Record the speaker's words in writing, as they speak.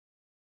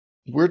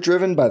We're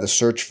driven by the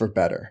search for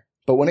better.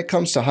 But when it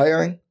comes to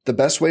hiring, the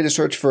best way to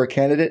search for a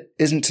candidate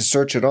isn't to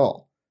search at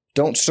all.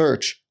 Don't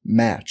search,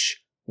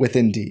 match with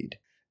Indeed.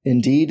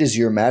 Indeed is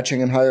your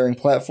matching and hiring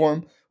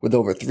platform with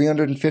over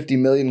 350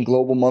 million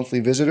global monthly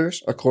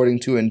visitors,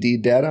 according to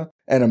Indeed data,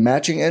 and a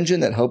matching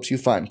engine that helps you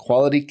find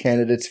quality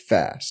candidates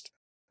fast.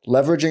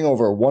 Leveraging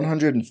over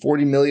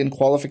 140 million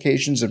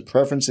qualifications and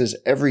preferences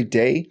every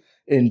day,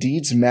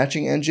 Indeed's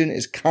matching engine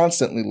is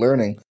constantly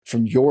learning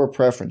from your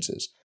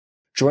preferences.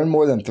 Join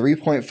more than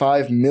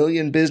 3.5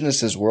 million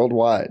businesses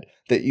worldwide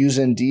that use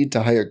Indeed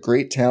to hire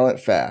great talent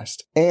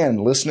fast.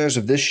 And listeners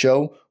of this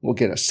show will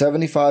get a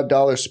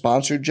 $75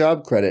 sponsored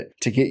job credit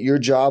to get your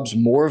jobs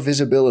more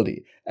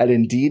visibility at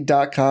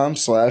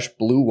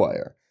Indeed.com/Blue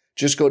Wire.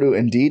 Just go to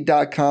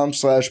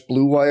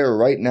Indeed.com/Blue Wire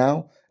right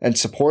now and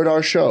support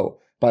our show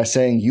by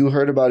saying you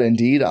heard about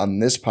Indeed on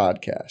this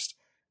podcast.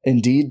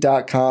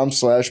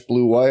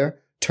 Indeed.com/Blue Wire.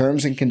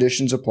 Terms and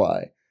conditions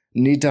apply.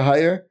 Need to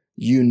hire?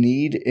 You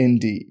need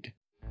Indeed.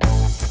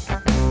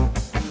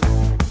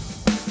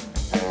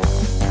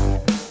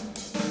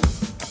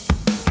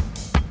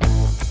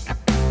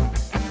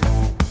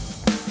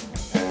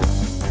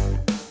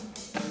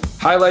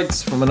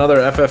 Highlights from another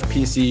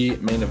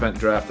FFPC main event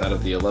draft out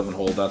of the 11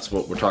 hole. That's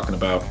what we're talking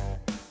about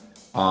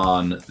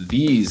on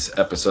these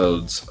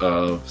episodes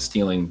of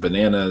Stealing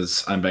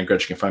Bananas. I'm Ben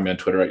Gretch. You can find me on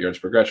Twitter at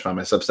YardsPerGretch. Find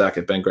my Substack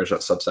at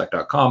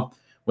bengretch.substack.com.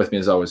 With me,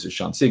 as always, is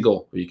Sean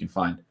Siegel, who you can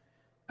find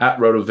at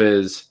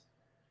RotoViz.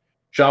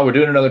 Sean, we're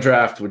doing another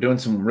draft. We're doing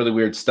some really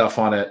weird stuff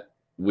on it.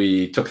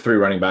 We took 3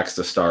 running backs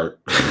to start.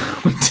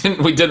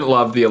 we didn't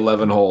love the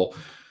 11 hole.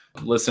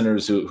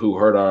 Listeners who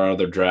heard our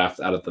other draft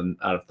out of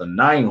the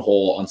 9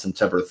 hole on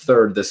September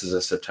 3rd, this is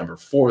a September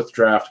 4th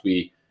draft.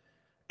 We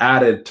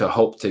added to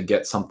hope to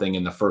get something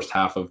in the first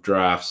half of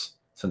drafts,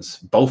 since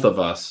both of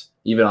us,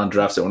 even on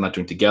drafts that we're not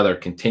doing together,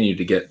 continue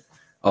to get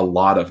a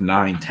lot of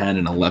 9, 10,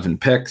 and 11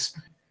 picks.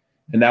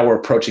 And now we're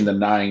approaching the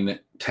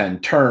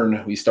 9-10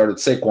 turn. We started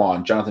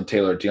Saquon, Jonathan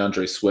Taylor,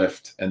 DeAndre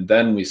Swift, and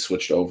then we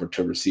switched over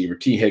to receiver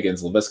T.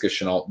 Higgins, Laviska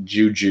Shenault,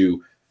 Juju,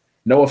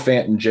 Noah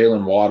Fant, and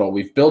Jalen Waddle.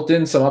 We've built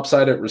in some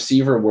upside at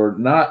receiver. We're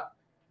not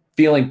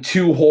feeling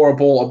too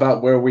horrible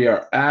about where we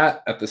are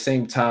at. At the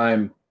same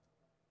time,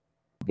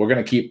 we're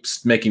going to keep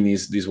making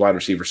these wide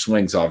receiver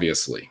swings,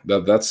 obviously.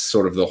 That's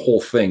sort of the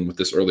whole thing with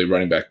this early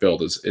running back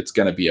build, is it's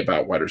going to be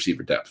about wide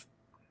receiver depth.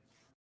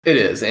 It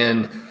is,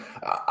 and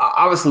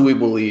obviously we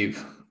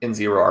believe in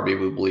zero RB.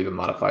 We believe in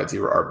modified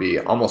zero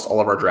RB. Almost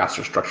all of our drafts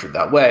are structured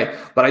that way.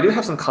 But I do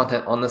have some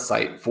content on the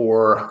site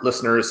for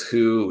listeners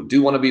who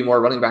do want to be more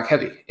running back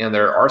heavy. And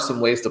there are some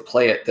ways to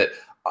play it that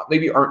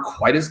maybe aren't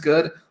quite as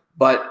good,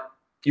 but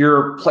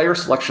your player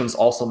selections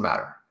also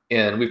matter.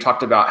 And we've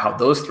talked about how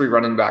those 3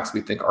 running backs we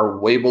think are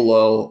way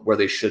below where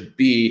they should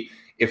be.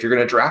 If you're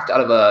going to draft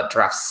out of a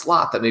draft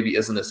slot that maybe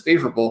isn't as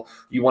favorable,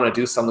 you want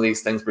to do some of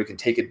these things where you can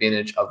take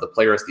advantage of the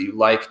players that you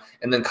like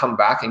and then come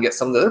back and get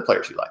some of the other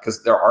players you like.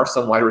 Because there are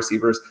some wide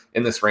receivers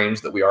in this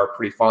range that we are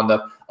pretty fond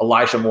of.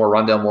 Elijah Moore,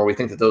 Rondale Moore, we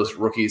think that those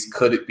rookies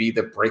could be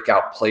the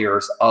breakout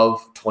players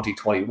of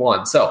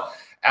 2021. So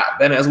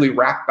then as we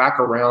wrap back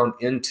around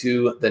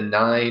into the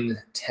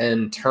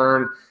 9-10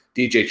 turn,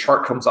 DJ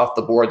Chark comes off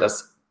the board.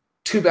 That's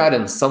too bad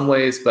in some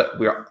ways, but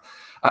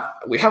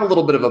we have a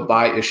little bit of a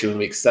buy issue in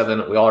week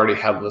 7. We already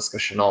have Laviska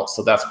Shenault,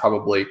 so that's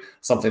probably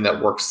something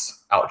that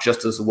works out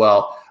just as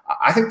well.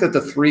 I think that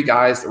the 3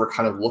 guys that we're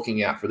kind of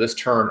looking at for this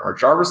turn are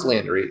Jarvis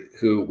Landry,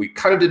 who we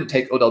kind of didn't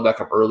take Odell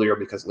Beckham earlier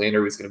because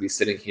Landry was going to be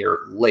sitting here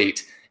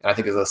late, and I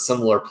think is a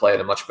similar play at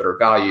a much better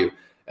value.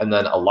 And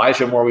then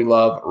Elijah Moore we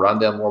love,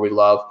 Rondale Moore we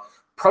love.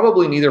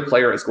 Probably neither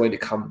player is going to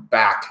come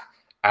back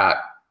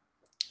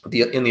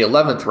in the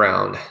 11th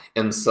round,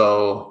 and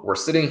so we're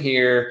sitting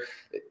here.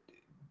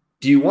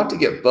 Do you want to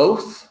get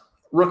both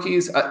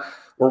rookies?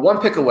 We're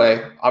 1 pick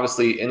away.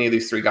 Obviously, any of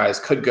these 3 guys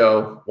could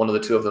go. One of the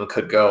 2 of them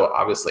could go,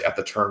 obviously, at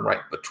the turn right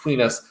between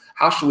us.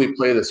 How should we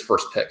play this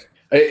first pick?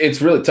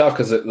 It's really tough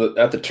because at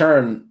the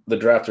turn, the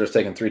drafter has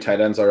taken 3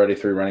 tight ends already,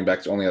 3 running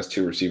backs, only has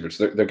 2 receivers.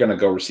 They're going to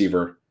go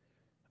receiver.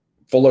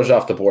 Fuller's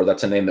off the board.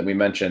 That's a name that we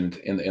mentioned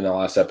in the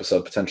last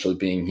episode, potentially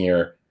being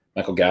here.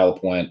 Michael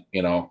Gallup went.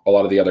 A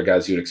lot of the other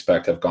guys you'd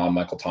expect have gone.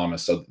 Michael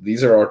Thomas. So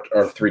these are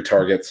our 3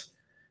 targets.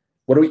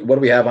 What do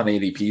we have on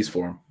ADPs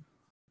for him?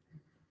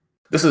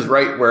 This is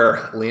right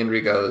where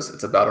Landry goes.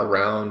 It's about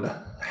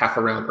half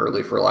a round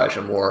early for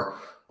Elijah Moore,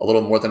 a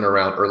little more than a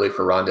round early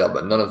for Rondale,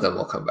 but none of them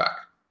will come back.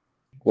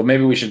 Well,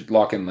 maybe we should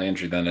lock in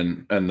Landry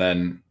then, and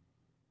then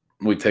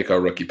we take our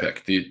rookie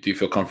pick. Do you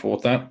feel comfortable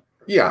with that?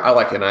 Yeah, I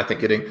like it. And I think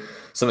getting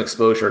some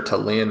exposure to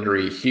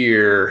Landry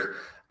here,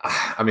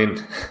 I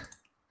mean,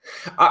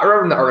 I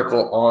wrote an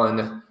article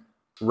on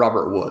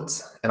Robert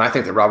Woods, and I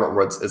think that Robert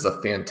Woods is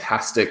a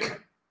fantastic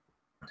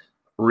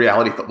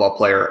reality football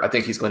player. I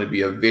think he's going to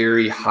be a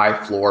very high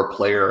floor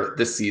player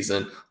this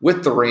season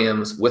with the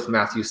Rams, with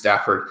Matthew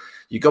Stafford.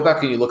 You go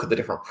back and you look at the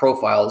different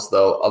profiles,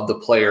 though, of the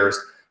players,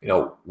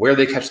 where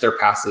they catch their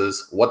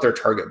passes, what their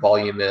target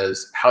volume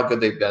is, how good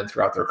they've been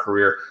throughout their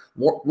career.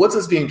 Woods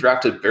is being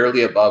drafted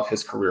barely above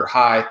his career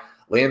high.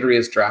 Landry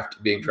is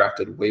being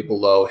drafted way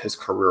below his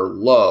career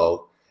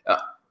low.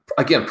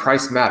 Again,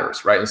 price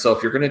matters, right? And so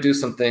if you're going to do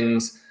some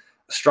things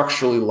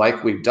structurally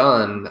like we've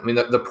done, I mean,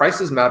 the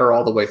prices matter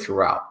all the way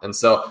throughout. And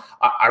so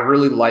I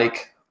really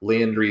like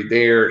Landry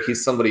there.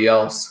 He's somebody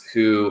else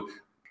who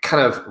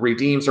kind of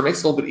redeems or makes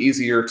it a little bit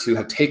easier to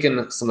have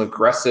taken some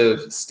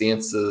aggressive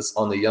stances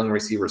on the young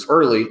receivers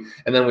early.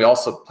 And then we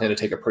also plan to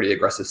take a pretty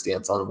aggressive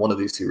stance on one of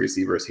these two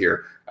receivers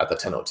here at the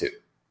 10:02.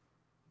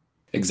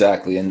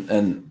 Exactly.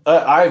 And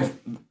I've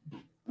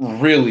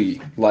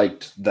really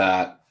liked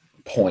that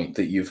point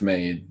that you've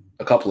made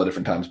a couple of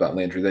different times about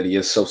Landry, that he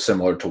is so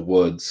similar to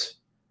Woods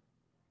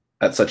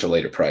at such a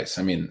later price.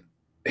 I mean,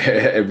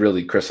 it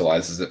really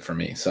crystallizes it for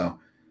me. So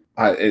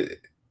I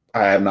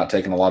have not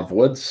taken a lot of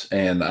Woods,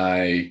 and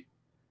I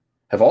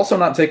have also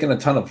not taken a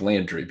ton of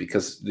Landry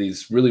because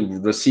these really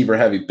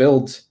receiver-heavy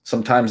builds,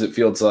 sometimes it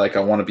feels like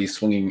I want to be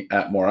swinging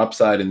at more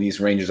upside in these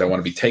ranges. I want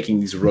to be taking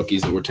these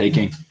rookies that we're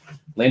taking.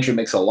 Landry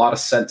makes a lot of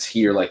sense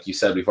here. Like you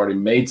said, we've already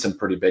made some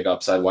pretty big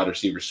upside wide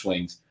receiver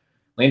swings.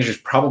 Landry's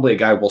probably a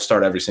guy we'll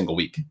start every single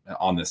week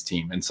on this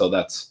team, and so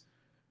that's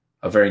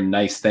a very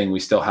nice thing. We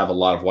still have a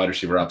lot of wide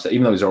receiver upside.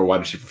 Even though he's our wide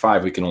receiver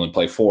 5, we can only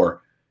play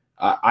 4.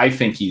 I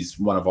think he's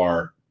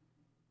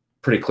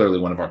pretty clearly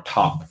one of our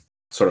top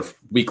sort of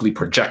weekly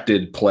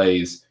projected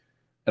plays,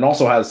 and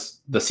also has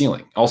the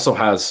ceiling, also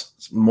has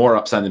more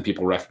upside than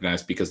people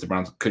recognize because the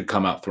Browns could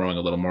come out throwing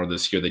a little more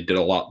this year. They did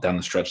a lot down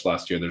the stretch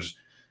last year.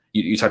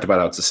 You talked about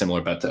how it's a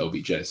similar bet to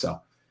OBJ. So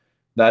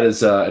that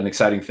is an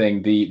exciting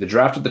thing. The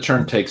draft at the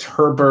turn takes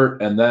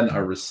Herbert and then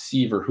a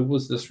receiver. Who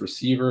was this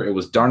receiver? It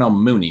was Darnell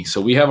Mooney. So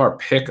we have our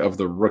pick of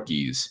the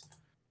rookies.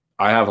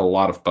 I have a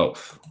lot of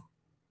both.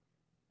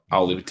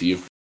 I'll leave it to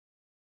you.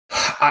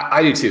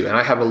 I do too. And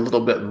I have a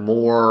little bit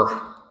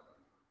more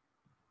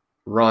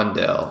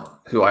Rondale,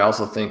 who I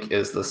also think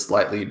is the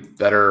slightly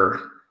better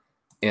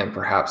and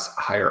perhaps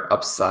higher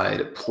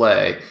upside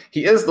play.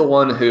 He is the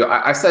one who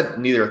I said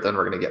neither of them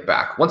are going to get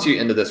back. Once you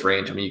get into this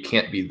range, I mean, you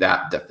can't be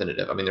that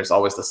definitive. I mean, there's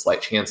always the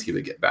slight chance he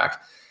would get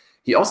back.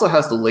 He also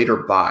has the later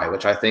buy,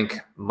 which I think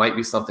might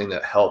be something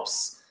that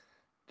helps.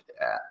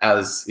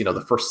 As you know,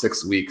 the first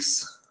 6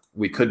 weeks,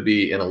 we could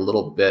be in a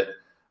little bit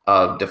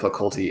of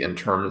difficulty in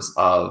terms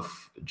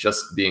of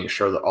just being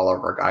sure that all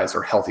of our guys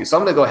are healthy. So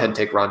I'm going to go ahead and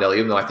take Rondale,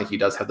 even though I think he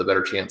does have the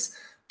better chance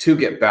to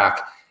get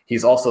back.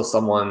 He's also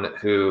someone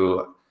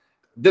who,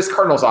 this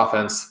Cardinals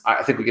offense,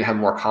 I think we can have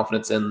more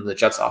confidence in the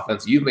Jets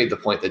offense. You've made the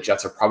point that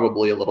Jets are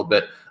probably a little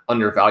bit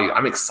undervalued.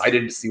 I'm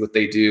excited to see what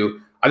they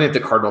do. I think the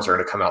Cardinals are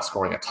going to come out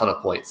scoring a ton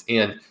of points.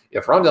 And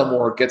if Rondale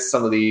Moore gets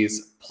some of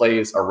these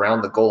plays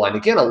around the goal line,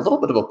 again, a little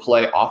bit of a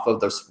play off of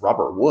this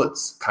Robert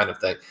Woods kind of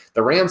thing.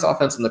 The Rams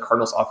offense and the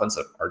Cardinals offense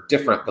are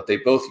different, but they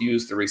both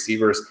use the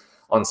receivers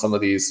on some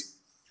of these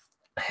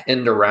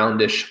end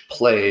aroundish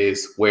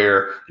plays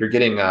where you're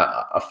getting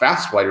a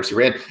fast wide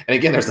receiver in. And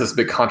again, there's this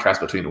big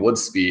contrast between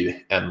Woods'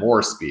 speed and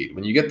Moore's speed.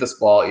 When you get this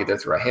ball either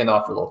through a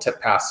handoff or a little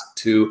tip pass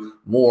to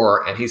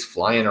Moore and he's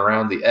flying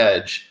around the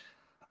edge,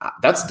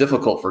 that's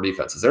difficult for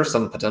defenses. There's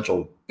some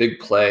potential big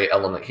play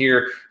element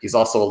here. He's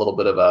also a little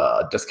bit of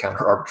a discount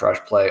or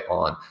arbitrage play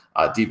on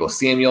Deebo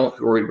Samuel,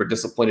 who we were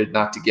disappointed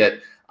not to get.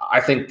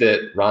 I think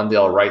that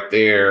Rondale right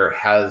there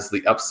has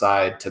the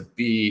upside to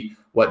be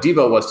what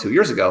Deebo was 2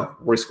 years ago,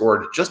 where he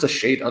scored just a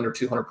shade under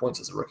 200 points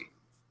as a rookie.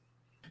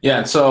 Yeah,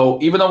 and so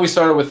even though we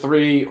started with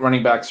 3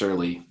 running backs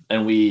early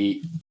and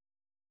we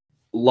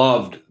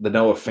loved the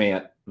Noah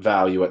Fant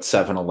value at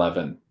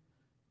 7-11,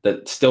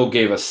 that still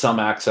gave us some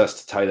access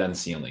to tight end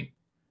ceiling.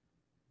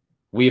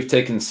 We have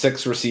taken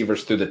 6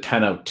 receivers through the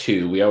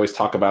 10:02. We always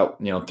talk about,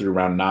 through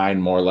round 9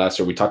 more or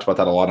less, or we talked about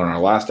that a lot on our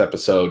last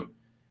episode.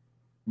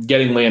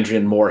 Getting Landry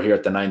and Moore here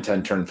at the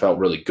 9-10 turn felt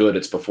really good.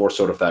 It's before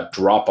sort of that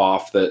drop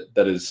off that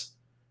is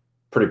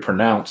pretty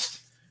pronounced.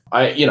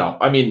 I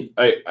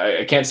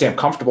can't say I'm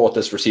comfortable with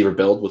this receiver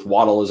build with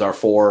Waddle as our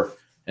 4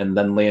 and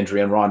then Landry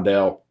and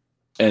Rondale.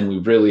 And we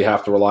really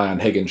have to rely on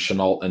Higgins,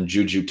 Shenault, and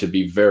Juju to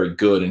be very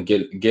good and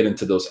get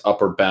into those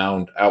upper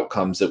bound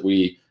outcomes that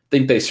we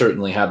think they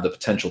certainly have the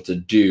potential to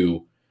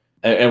do.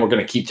 And we're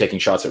going to keep taking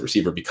shots at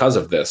receiver because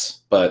of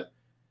this. But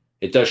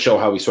it does show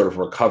how we sort of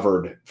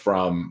recovered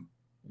from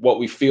what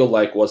we feel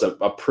like was a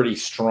pretty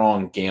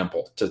strong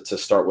gamble to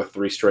start with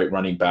 3 straight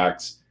running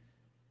backs.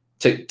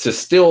 To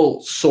still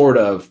sort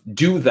of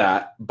do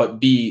that, but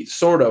be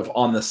sort of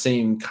on the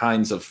same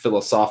kinds of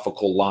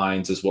philosophical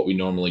lines as what we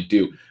normally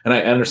do. And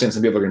I understand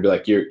some people are going to be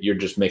like, you're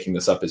just making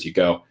this up as you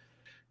go.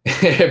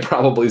 It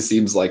probably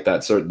seems like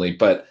that, certainly.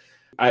 But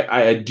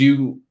I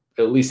do,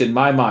 at least in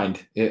my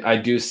mind, I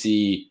do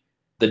see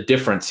the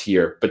difference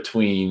here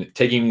between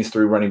taking these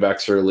 3 running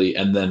backs early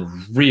and then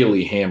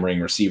really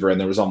hammering receiver.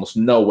 And there was almost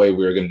no way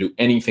we were going to do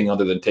anything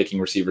other than taking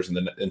receivers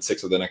in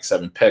 6 of the next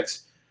 7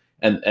 picks.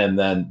 And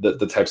then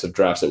the types of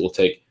drafts that we'll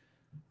take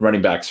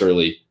running backs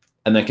early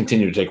and then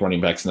continue to take running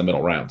backs in the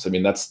middle rounds. I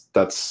mean,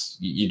 that's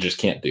you just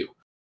can't do.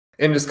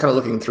 And just kind of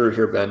looking through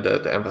here, Ben,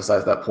 to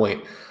emphasize that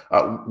point,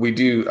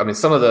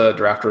 some of the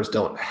drafters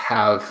don't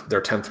have their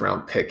 10th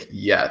round pick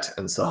yet.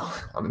 And so,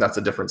 that's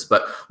a difference.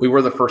 But we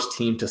were the first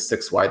team to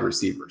 6 wide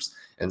receivers.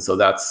 And so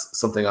that's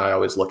something I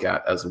always look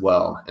at as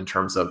well in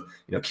terms of,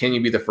 can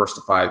you be the first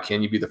to 5?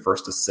 Can you be the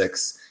first to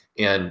 6?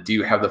 And do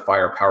you have the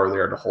firepower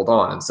there to hold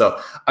on? And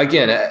so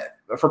again,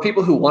 for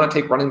people who want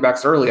to take running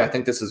backs early, I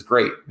think this is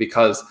great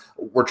because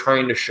we're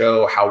trying to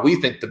show how we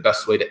think the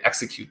best way to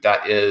execute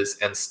that is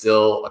and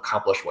still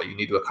accomplish what you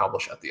need to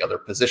accomplish at the other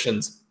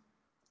positions.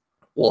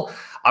 We'll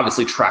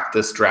obviously track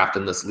this draft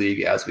in this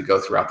league as we go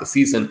throughout the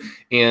season,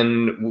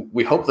 and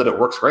we hope that it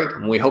works great.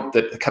 And we hope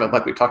that, kind of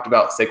like we talked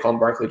about, Saquon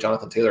Barkley,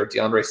 Jonathan Taylor,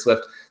 DeAndre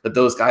Swift, that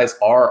those guys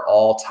are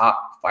all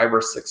top 5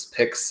 or 6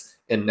 picks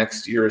in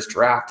next year's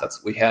draft. That's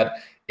what we had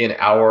in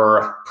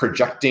our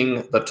projecting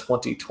the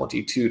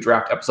 2022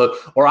 draft episode,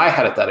 or I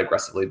had it that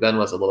aggressively. Ben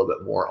was a little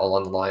bit more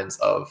along the lines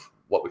of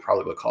what we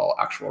probably would call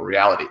actual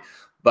reality.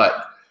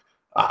 But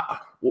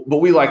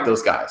we like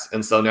those guys.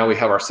 And so now we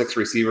have our 6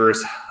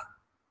 receivers.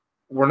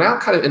 We're now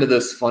kind of into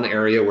this fun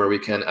area where we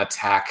can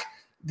attack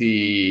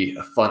the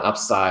fun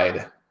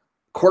upside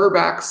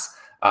quarterbacks.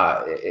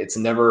 It's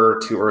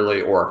never too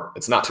early, or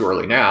it's not too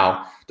early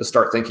now, to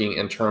start thinking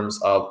in terms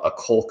of a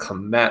Cole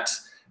Kmet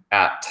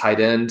at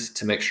tight end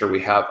to make sure we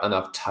have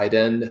enough tight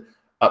end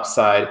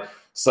upside.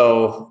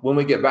 So when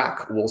we get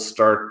back, we'll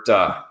start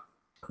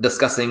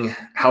discussing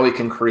how we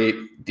can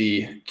create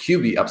the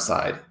QB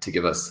upside to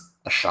give us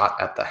a shot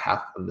at the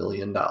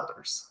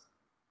 $500,000.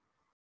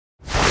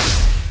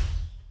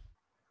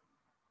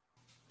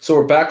 So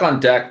we're back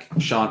on deck.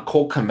 Sean,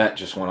 Cole Kmet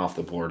just went off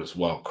the board as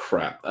well.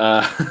 Crap.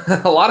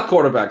 A lot of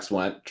quarterbacks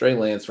went. Trey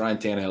Lance, Ryan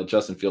Tannehill,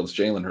 Justin Fields,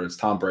 Jalen Hurts,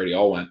 Tom Brady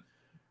all went.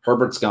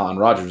 Herbert's gone.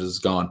 Rodgers is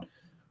gone.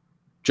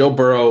 Joe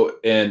Burrow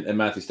and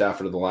Matthew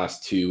Stafford are the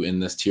last 2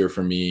 in this tier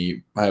for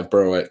me. I have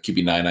Burrow at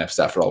QB9. I have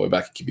Stafford all the way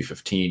back at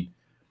QB15.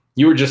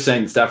 You were just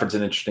saying Stafford's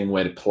an interesting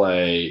way to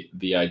play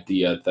the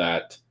idea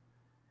that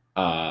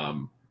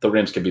the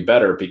Rams could be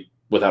better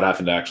without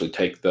having to actually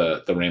take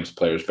the Rams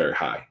players very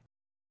high.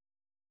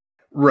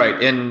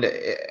 Right. And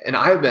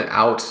I've been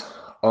out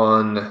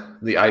on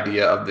the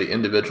idea of the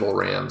individual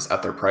Rams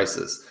at their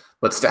prices.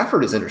 But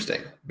Stafford is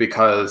interesting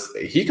because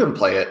he can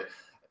play it.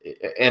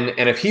 And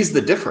if he's the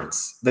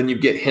difference, then you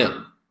get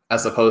him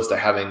as opposed to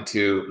having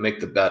to make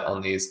the bet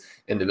on these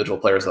individual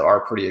players that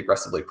are pretty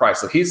aggressively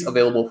priced. So he's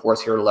available for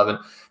us here at 11.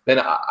 Then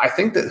I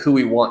think that who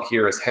we want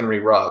here is Henry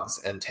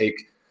Ruggs and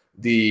take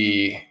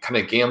the kind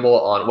of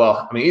gamble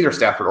on, either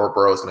Stafford or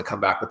Burrow is going to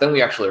come back, but then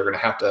we actually are going to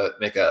have to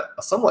make a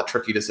somewhat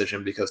tricky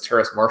decision because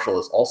Terrace Marshall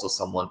is also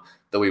someone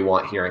that we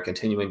want here and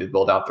continuing to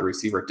build out the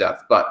receiver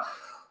depth. But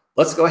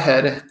let's go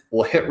ahead.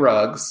 We'll hit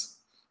Ruggs.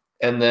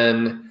 And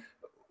then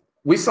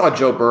we saw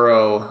Joe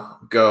Burrow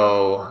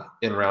go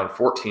in round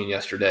 14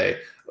 yesterday.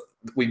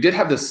 We did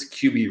have this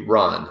QB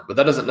run, but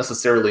that doesn't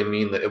necessarily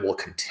mean that it will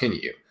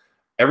continue.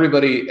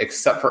 Everybody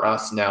except for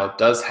us now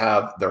does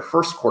have their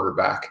first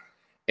quarterback.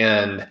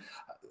 And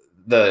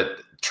the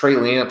Trey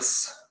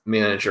Lance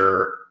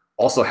manager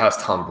also has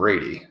Tom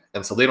Brady.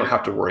 And so they don't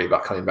have to worry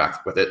about coming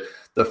back with it.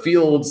 The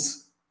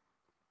Fields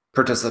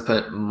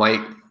participant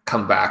might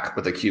come back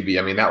with a QB.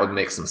 I mean, that would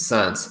make some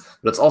sense.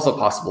 But it's also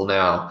possible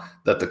now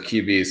that the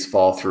QBs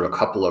fall through a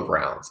couple of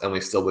rounds and we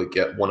still would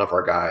get one of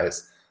our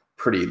guys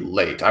pretty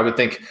late. I would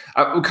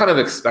kind of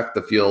expect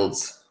the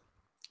Fields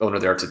owner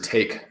there to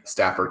take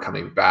Stafford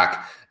coming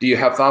back. Do you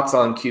have thoughts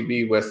on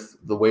QB with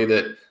the way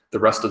that the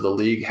rest of the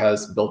league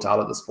has built out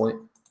at this point?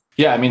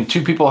 Yeah, I mean,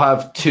 2 people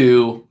have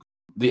 2.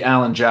 The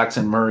Allen,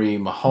 Jackson, Murray,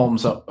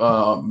 Mahomes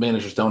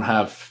managers don't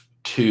have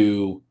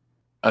 2.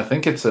 I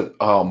think it's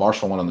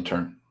Marshall went on the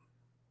turn.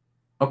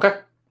 Okay.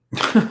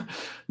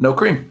 No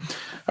cream.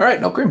 All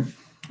right, no cream.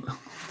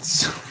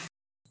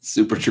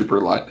 Super Trooper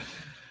line.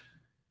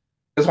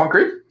 Just want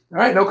cream? All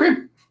right, no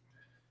cream.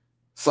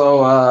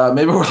 So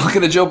maybe we're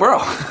looking at Joe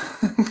Burrow.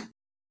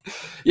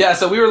 Yeah,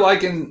 so we were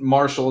liking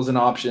Marshall as an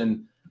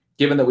option.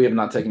 Given that we have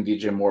not taken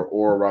DJ Moore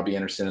or Robbie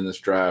Anderson in this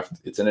draft,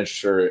 it's an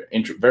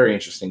very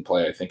interesting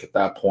play, I think, at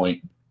that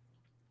point.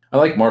 I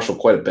like Marshall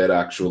quite a bit,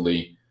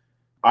 actually.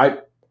 I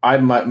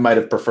might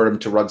have preferred him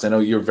to Ruggs. I know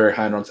you're very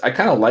high on Ruggs. I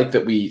kind of like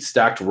that we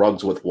stacked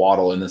Ruggs with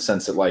Waddle in the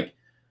sense that, like,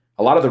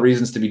 a lot of the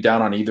reasons to be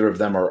down on either of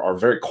them are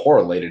very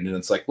correlated. And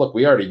it's like, look,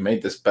 we already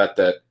made this bet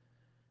that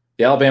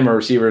the Alabama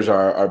receivers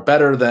are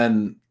better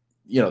than,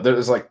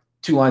 there's like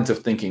 2 lines of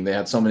thinking. They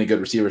had so many good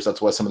receivers.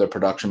 That's why some of their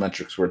production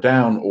metrics were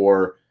down,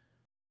 or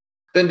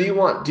Ben, do you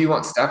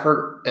want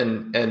Stafford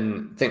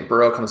and think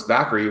Burrow comes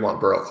back, or you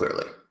want Burrow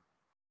clearly?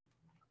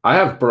 I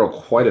have Burrow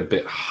quite a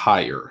bit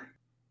higher,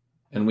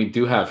 and we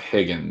do have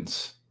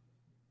Higgins.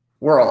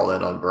 We're all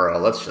in on Burrow.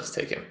 Let's just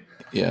take him.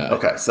 Yeah.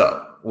 Okay,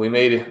 so we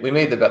made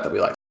the bet that we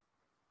like.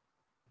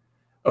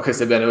 Okay,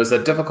 so Ben, it was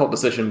a difficult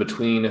decision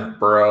between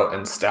Burrow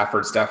and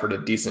Stafford. Stafford a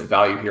decent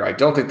value here. I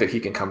don't think that he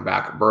can come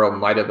back. Burrow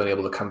might have been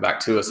able to come back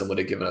to us and would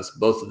have given us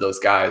both of those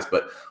guys,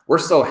 but we're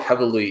so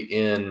heavily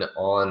in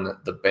on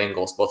the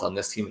Bengals, both on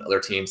this team and other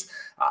teams.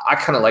 I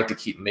kind of like to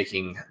keep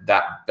making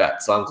that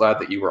bet. So I'm glad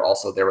that you were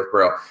also there with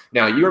Burrow.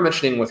 Now, you were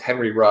mentioning with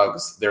Henry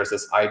Ruggs, there's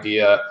this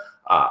idea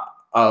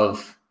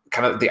of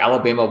kind of the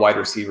Alabama wide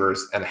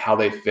receivers and how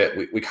they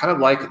fit. We kind of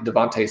like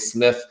Devontae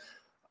Smith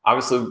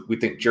Obviously, we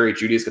think Jerry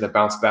Jeudy is going to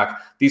bounce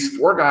back. These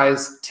 4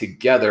 guys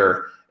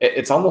together,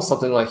 it's almost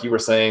something like you were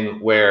saying,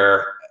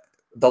 where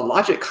the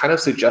logic kind of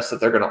suggests that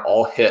they're going to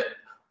all hit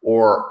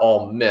or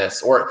all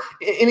miss, or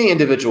any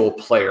individual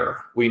player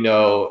we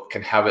know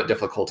can have a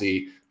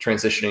difficulty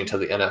transitioning to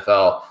the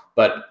NFL.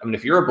 But I mean,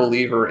 if you're a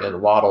believer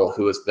in Waddle,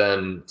 who has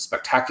been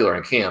spectacular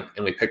in camp,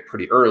 and we picked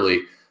pretty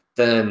early,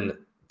 then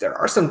there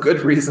are some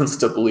good reasons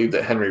to believe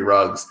that Henry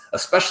Ruggs,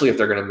 especially if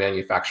they're going to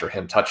manufacture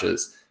him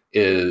touches,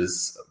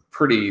 is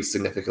pretty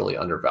significantly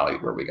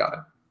undervalued where we got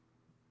him.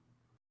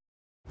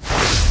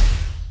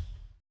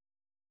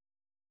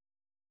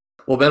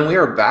 Well, Ben, we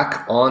are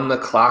back on the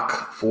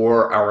clock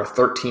for our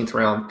 13th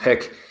round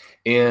pick,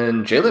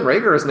 and Jalen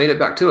Reagor has made it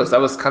back to us. That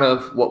was kind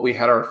of what we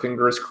had our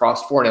fingers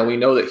crossed for. Now, we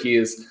know that he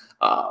is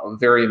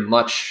very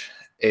much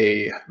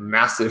a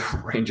massive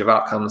range of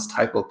outcomes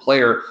type of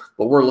player,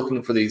 but we're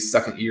looking for these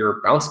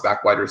second-year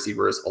bounce-back wide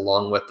receivers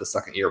along with the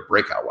second-year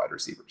breakout wide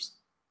receivers.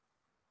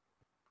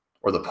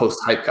 Or the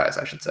post-hype guys,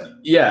 I should say.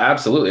 Yeah,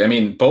 absolutely. I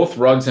mean, both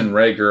Ruggs and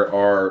Reagor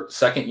are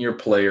second-year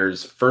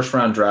players,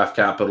 first-round draft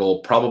capital,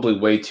 probably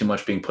way too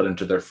much being put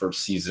into their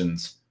first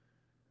seasons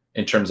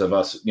in terms of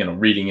us,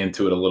 reading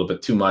into it a little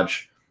bit too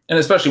much. And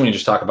especially when you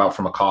just talk about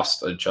from a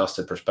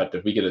cost-adjusted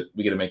perspective, we get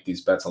to make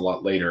these bets a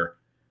lot later.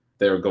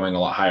 They were going a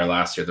lot higher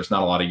last year. There's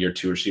not a lot of year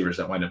 2 receivers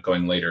that wind up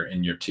going later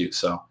in year 2.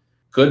 So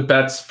good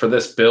bets for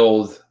this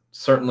build,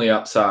 certainly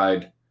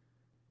upside.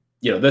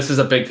 This is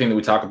a big thing that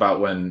we talk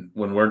about when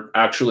we're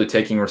actually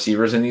taking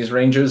receivers in these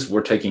ranges.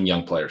 We're taking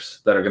young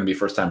players that are going to be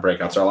first-time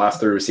breakouts. Our last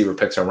 3 receiver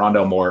picks are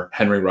Rondale Moore,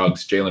 Henry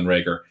Ruggs, Jalen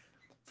Reagor.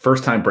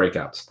 First-time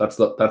breakouts. That's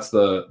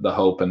the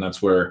hope, and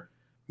that's where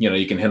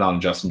you can hit on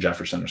Justin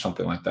Jefferson or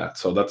something like that.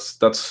 So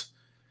that's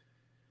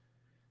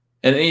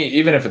and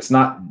even if it's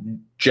not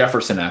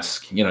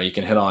Jefferson-esque, you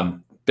can hit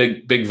on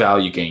big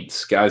value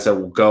gains, guys that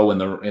will go in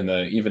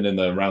the even in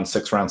the round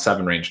 6, round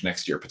 7 range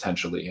next year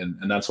potentially, and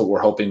that's what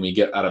we're hoping we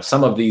get out of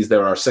some of these.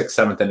 There are 6th,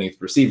 7th, and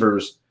 8th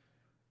receivers.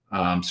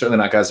 Certainly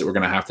not guys that we're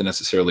going to have to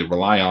necessarily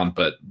rely on,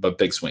 but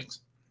big swings.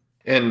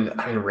 And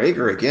I mean,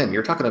 Reagor, again,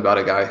 you're talking about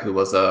a guy who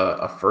was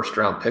a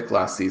first-round pick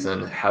last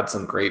season, had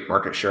some great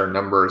market share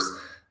numbers.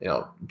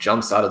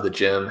 Jumps out of the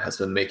gym, has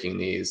been making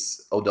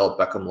these Odell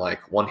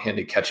Beckham-like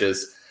one-handed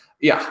catches.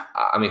 Yeah,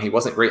 I mean, he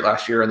wasn't great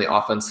last year, and the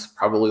offense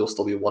probably will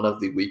still be one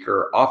of the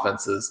weaker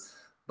offenses,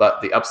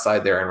 but the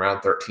upside there in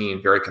round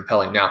 13, very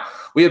compelling. Now,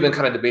 we have been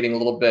kind of debating a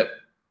little bit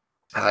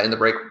in the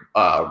break,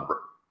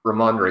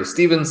 Ramondre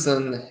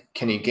Stevenson,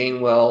 Kenny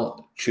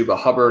Gainwell, Chuba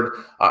Hubbard.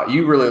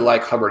 You really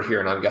like Hubbard here,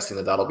 and I'm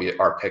guessing that'll be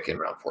our pick in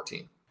round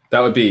 14.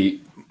 That would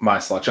be my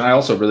selection. I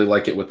also really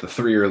like it with the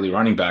 3 early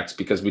running backs,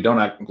 because we don't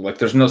act like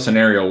there's no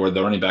scenario where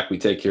the running back we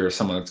take here is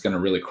someone that's going to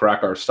really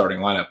crack our starting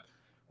lineup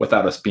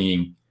without us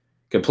being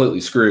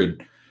completely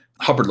screwed.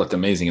 Hubbard looked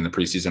amazing in the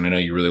preseason. I know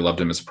you really loved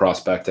him as a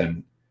prospect,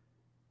 and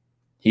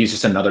he's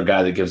just another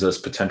guy that gives us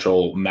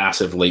potential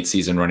massive late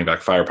season running back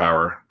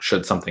firepower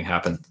should something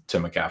happen to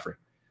McCaffrey.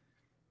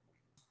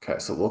 Okay,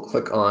 so we'll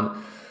click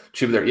on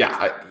Chuba there.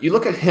 Yeah, you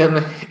look at him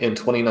in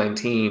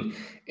 2019,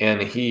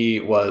 and he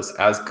was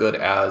as good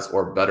as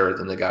or better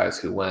than the guys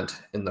who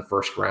went in the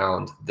first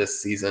round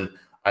this season.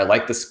 I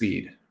like the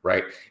speed,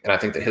 right? And I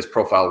think that his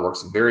profile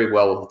works very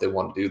well with what they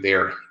want to do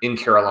there in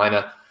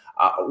Carolina.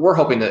 We're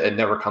hoping that it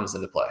never comes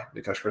into play,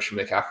 because Christian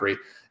McCaffrey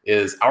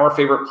is our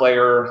favorite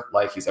player,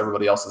 like he's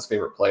everybody else's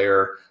favorite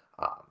player.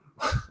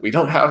 We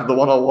don't have the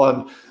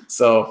 101.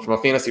 So from a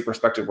fantasy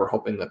perspective, we're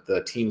hoping that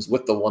the teams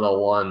with the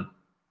 101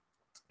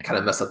 kind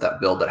of mess up that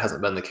build. That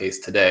hasn't been the case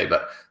today,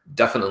 but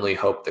definitely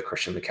hope that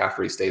Christian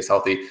McCaffrey stays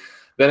healthy.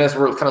 Then as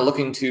we're kind of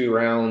looking to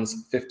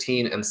rounds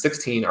 15 and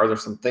 16, are there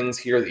some things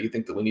here that you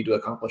think that we need to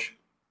accomplish?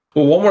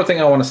 Well, one more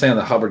thing I want to say on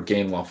the Hubbard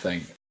Gainwell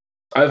thing.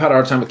 I've had a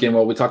hard time with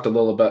Gainwell. We talked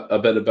a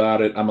bit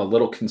about it. I'm a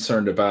little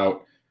concerned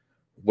about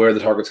where the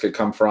targets could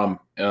come from,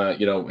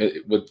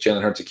 with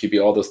Jalen Hurts at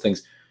QB, all those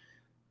things.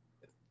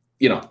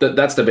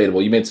 That's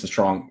debatable. You made some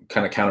strong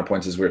kind of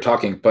counterpoints as we were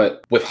talking.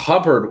 But with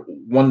Hubbard,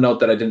 one note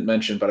that I didn't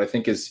mention, but I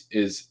think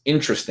is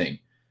interesting.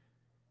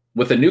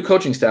 With the new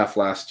coaching staff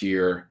last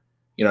year,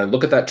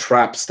 look at that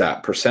trap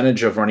stat,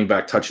 percentage of running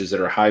back touches that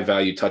are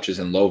high-value touches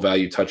and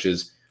low-value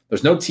touches.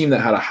 There's no team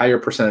that had a higher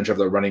percentage of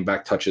their running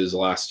back touches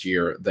last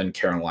year than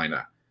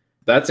Carolina.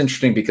 That's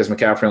interesting because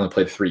McCaffrey only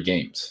played 3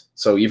 games.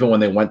 So even when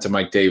they went to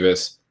Mike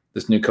Davis,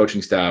 this new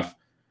coaching staff,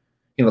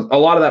 a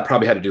lot of that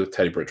probably had to do with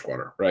Teddy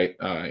Bridgewater, right?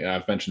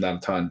 I've mentioned that a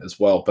ton as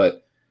well.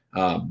 But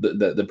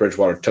the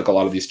Bridgewater took a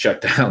lot of these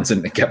checkdowns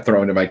and kept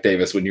throwing to Mike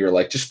Davis when you were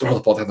like, just throw the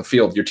ball down the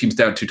field. Your team's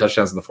down 2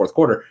 touchdowns in the fourth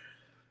quarter.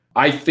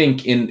 I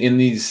think in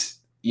these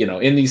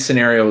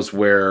scenarios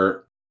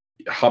where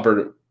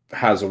Hubbard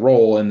has a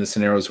role, in the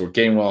scenarios where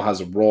Gainwell has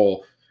a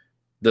role,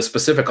 the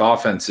specific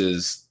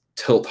offenses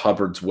tilt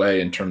Hubbard's way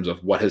in terms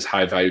of what his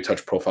high value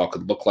touch profile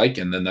could look like.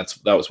 And then that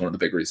was one of the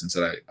big reasons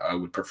that I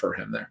would prefer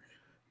him there.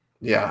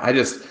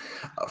 Yeah,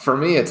 for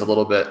me, it's a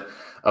little bit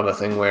of a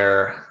thing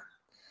where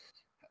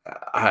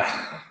I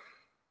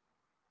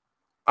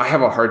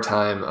have a hard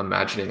time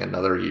imagining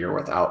another year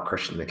without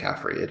Christian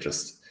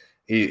McCaffrey.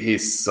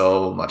 He's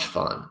so much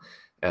fun.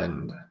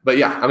 But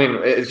yeah, I mean,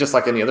 it's just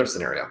like any other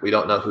scenario. We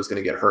don't know who's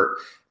going to get hurt,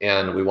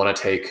 and we want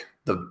to take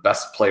the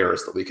best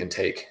players that we can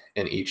take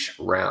in each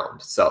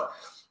round. So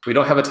we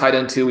don't have a tight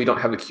end 2. We don't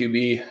have a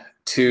QB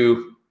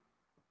 2.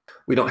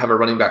 We don't have a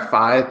running back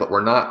 5, but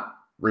we're not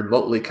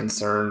remotely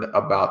concerned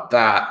about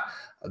that.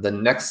 The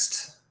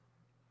next,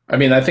 I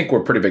mean, I think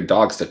we're pretty big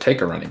dogs to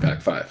take a running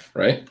back 5,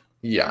 right?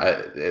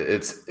 Yeah,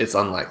 it's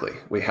unlikely.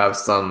 We have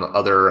some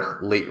other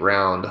late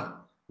round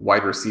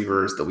wide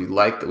receivers that we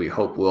like, that we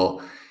hope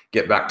will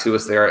get back to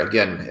us there.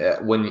 Again,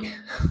 when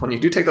you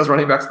do take those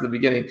running backs at the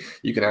beginning,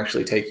 you can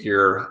actually take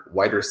your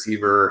wide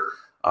receiver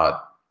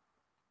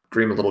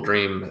dream a little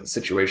dream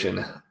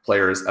situation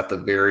players at the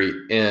very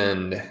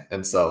end.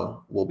 And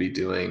so we'll be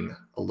doing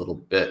a little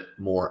bit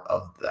more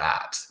of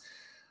that.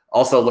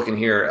 Also looking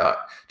here,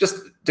 just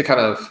to kind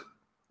of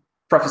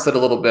preface it a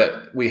little bit,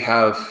 we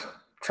have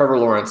Trevor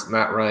Lawrence,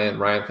 Matt Ryan,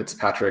 Ryan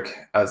Fitzpatrick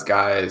as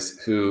guys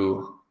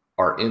who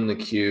are in the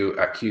queue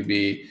at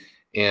QB,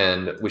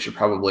 and we should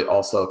probably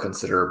also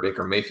consider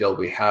Baker Mayfield.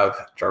 We have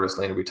Jarvis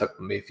Landry. We took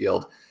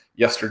Mayfield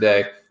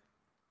yesterday.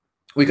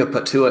 We could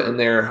put Tua in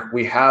there.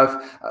 We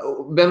have,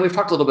 Ben, we've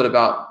talked a little bit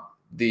about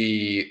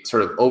the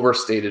sort of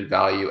overstated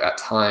value at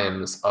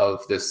times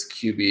of this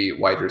QB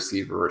wide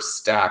receiver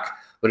stack,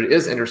 but it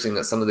is interesting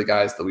that some of the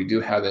guys that we do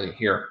have in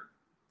here,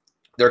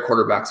 their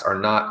quarterbacks are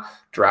not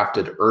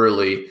drafted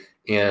early.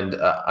 And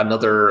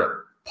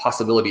another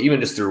possibility, even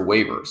just through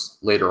waivers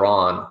later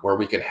on, where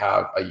we could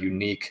have a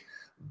unique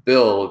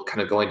build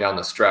kind of going down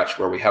the stretch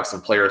where we have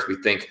some players we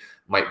think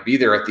might be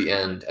there at the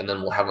end, and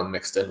then we'll have them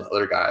mixed in with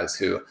other guys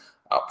who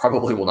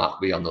probably will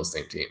not be on those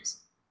same teams.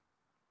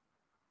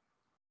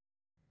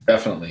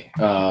 Definitely.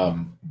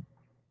 I'm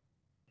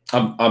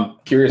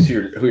curious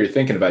who you're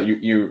thinking about.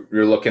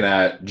 You're looking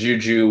at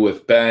Juju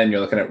with Ben. You're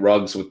looking at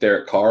Ruggs with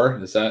Derek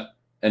Carr. Is that,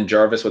 and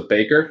Jarvis with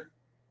Baker?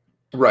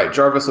 Right,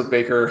 Jarvis with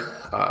Baker.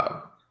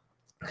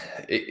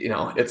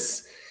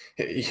 It's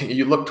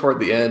you look toward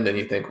the end and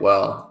you think,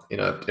 well,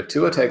 if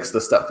Tua takes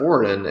the step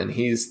forward and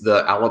he's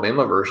the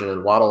Alabama version,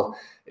 and Waddle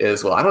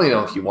is, well, I don't even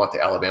know if you want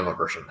the Alabama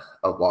version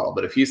of Waddle,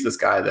 but if he's this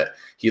guy that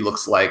he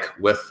looks like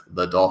with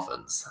the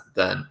Dolphins,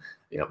 then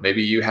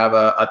maybe you have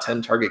a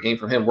 10 target game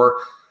from him. We're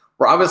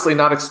obviously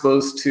not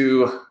exposed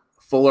to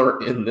Fuller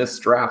in this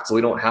draft, so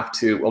we don't have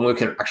to. Well, we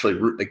can actually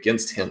root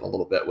against him a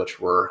little bit, which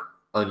we're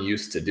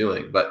unused to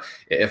doing. But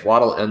if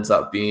Waddle ends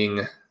up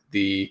being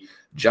the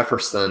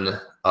Jefferson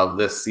of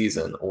this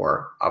season,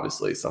 or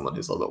obviously someone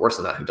who's a little bit worse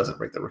than that, who doesn't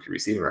break the rookie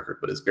receiving record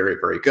but is very,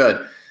 very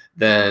good,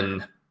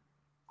 then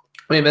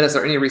is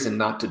there any reason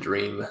not to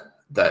dream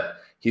that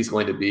he's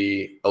going to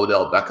be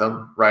Odell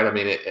Beckham, right?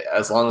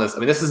 As long as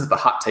this isn't the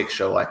hot take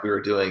show like we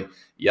were doing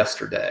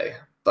yesterday,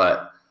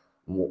 but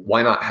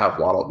why not have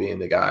Waddle being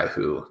the guy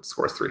who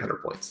scores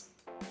 300 points?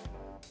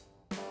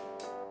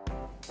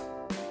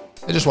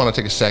 I just want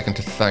to take a second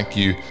to thank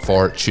you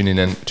for tuning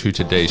in to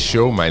today's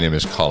show. My name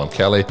is Colin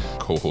Kelly,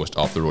 co-host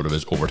of the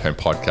RotoViz Overtime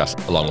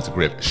podcast, along with the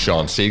great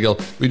Sean Siegel.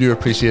 We do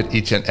appreciate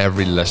each and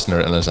every listener,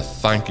 and as a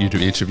thank you to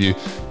each of you,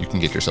 you can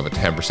get yourself a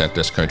 10%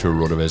 discount to a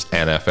RotoViz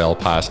NFL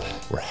pass.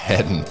 We're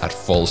heading at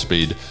full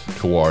speed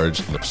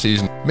towards the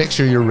season. Make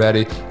sure you're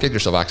ready. Get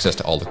yourself access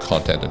to all the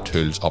content and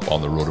tools up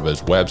on the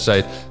RotoViz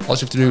website. All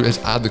you have to do is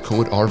add the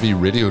code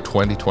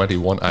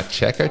RVRadio2021 at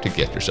checkout to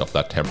get yourself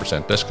that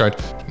 10% discount.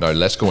 Now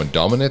let's go and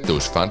dominate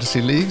those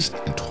fantasy leagues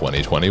in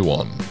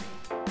 2021.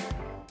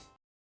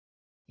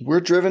 We're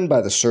driven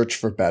by the search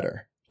for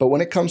better. But when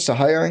it comes to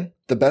hiring,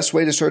 the best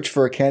way to search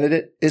for a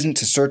candidate isn't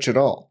to search at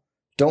all.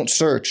 Don't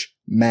search,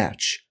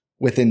 match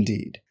with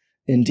Indeed.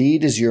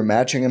 Indeed is your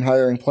matching and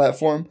hiring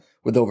platform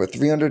with over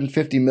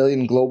 350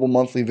 million global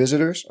monthly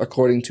visitors,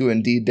 according to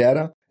Indeed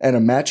data, and a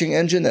matching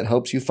engine that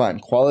helps you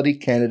find quality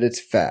candidates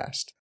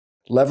fast.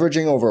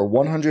 Leveraging over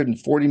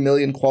 140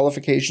 million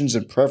qualifications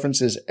and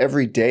preferences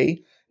every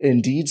day,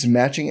 Indeed's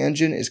matching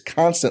engine is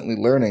constantly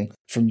learning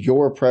from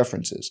your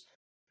preferences.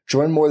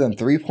 Join more than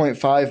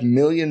 3.5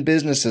 million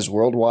businesses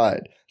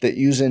worldwide that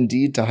use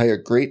Indeed to hire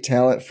great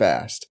talent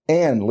fast.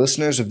 And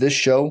listeners of this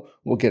show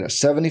will get a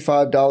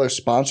 $75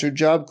 sponsored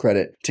job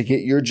credit to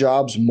get your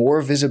jobs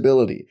more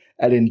visibility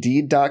at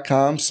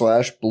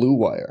Indeed.com/Blue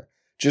Wire.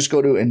 Just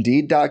go to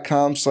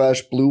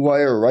Indeed.com/Blue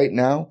Wire right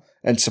now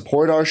and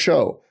support our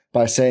show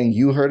by saying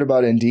you heard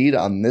about Indeed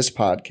on this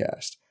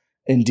podcast.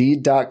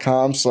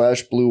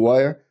 Indeed.com/Blue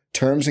Wire.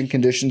 Terms and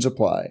conditions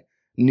apply.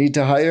 Need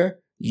to hire?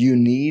 You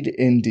need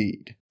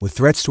Indeed. With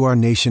threats to our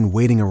nation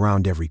waiting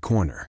around every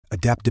corner,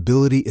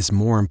 adaptability is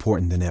more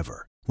important than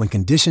ever. When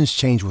conditions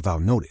change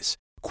without notice,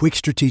 quick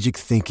strategic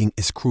thinking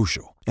is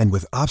crucial. And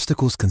with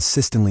obstacles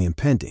consistently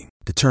impending,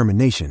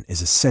 determination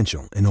is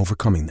essential in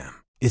overcoming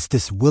them. It's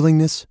this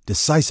willingness,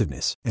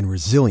 decisiveness, and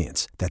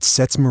resilience that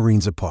sets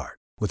Marines apart.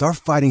 With our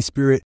fighting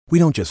spirit, we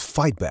don't just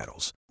fight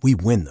battles, we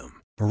win them.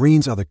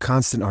 Marines are the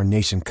constant our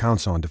nation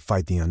counts on to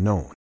fight the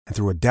unknown. And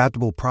through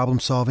adaptable problem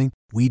solving,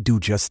 we do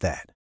just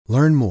that.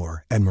 Learn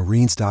more at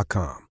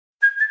Marines.com.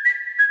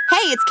 Hey,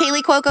 it's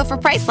Kaylee Cuoco for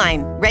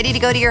Priceline. Ready to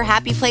go to your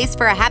happy place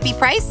for a happy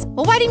price?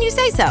 Well, why didn't you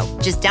say so?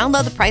 Just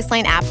download the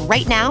Priceline app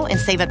right now and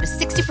save up to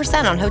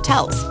 60% on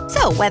hotels.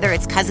 So whether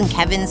it's Cousin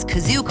Kevin's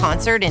Kazoo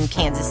Concert in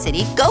Kansas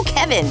City, go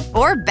Kevin,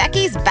 or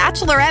Becky's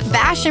Bachelorette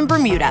Bash in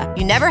Bermuda,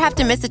 you never have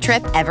to miss a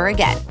trip ever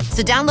again.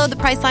 So download the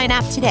Priceline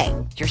app today.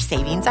 Your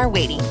savings are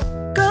waiting.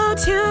 Go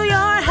to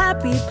your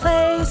happy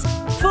place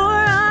for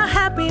a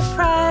happy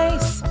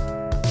price.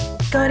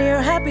 Go to your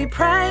happy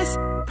price,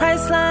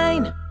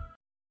 Priceline.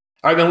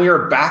 All right, then we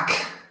are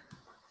back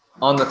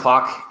on the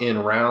clock in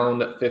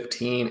round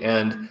 15.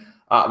 And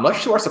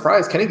much to our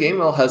surprise, Kenny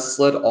Gainwell has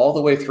slid all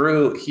the way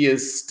through. He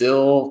is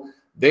still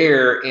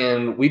there.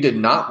 And we did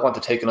not want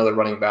to take another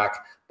running back,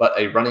 but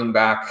a running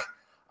back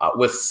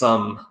with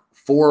some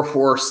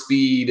 4.4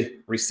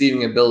 speed,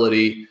 receiving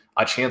ability,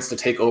 a chance to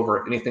take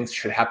over if anything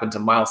should happen to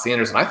Miles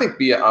Sanders. And I think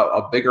be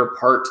a bigger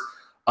part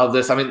of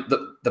this. I mean,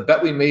 the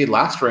bet we made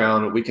last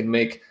round, we can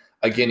make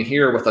again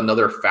here with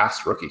another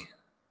fast rookie.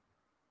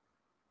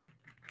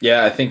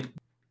 Yeah, I think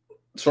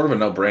sort of a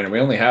no-brainer. We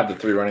only have the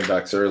 3 running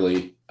backs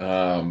early.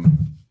 And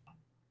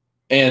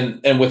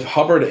with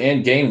Hubbard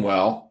and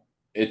Gainwell,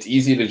 it's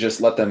easy to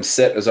just let them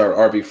sit as our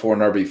RB4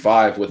 and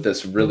RB5 with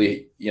this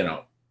really,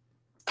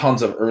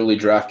 tons of early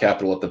draft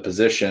capital at the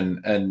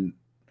position and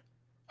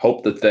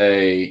hope that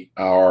they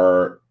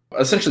are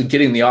essentially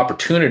getting the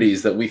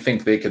opportunities that we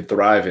think they could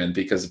thrive in,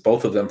 because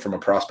both of them from a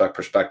prospect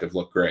perspective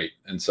look great.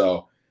 And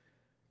so,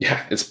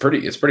 yeah, it's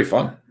pretty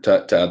fun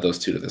to add those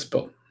two to this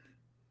build.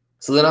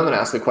 So then I'm going to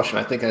ask a question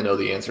I think I know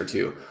the answer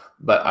to,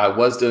 but I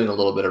was doing a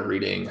little bit of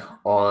reading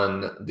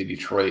on the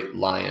Detroit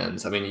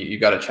Lions. I mean, you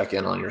got to check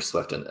in on your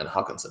Swift and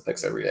Hawkinson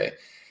picks every day.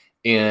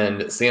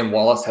 And Sam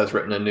Wallace has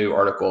written a new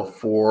article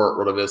for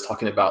RotoViz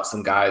talking about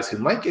some guys who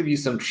might give you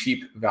some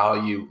cheap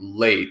value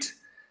late.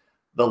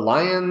 The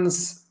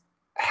Lions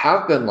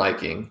have been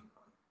liking,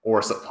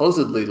 or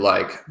supposedly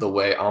like, the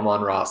way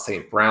Amon-Ra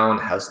St. Brown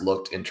has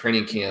looked in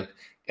training camp,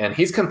 and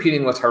he's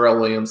competing with Tyrell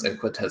Williams and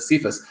Quintez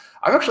Cephus.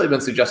 I've actually been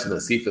suggesting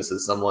that Cephus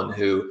is someone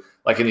who,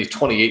 like in these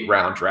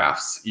 28-round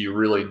drafts, you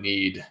really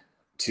need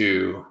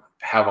to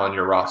have on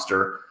your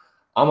roster.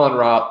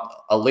 Amon-Ra,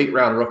 a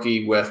late-round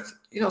rookie with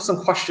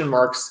some question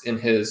marks in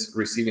his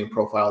receiving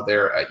profile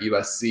there at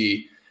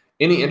USC.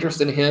 Any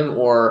interest in him,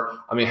 or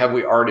have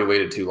we already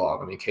waited too long?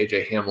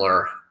 KJ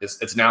Hamler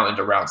it's now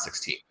into round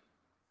 16.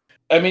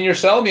 You're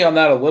selling me on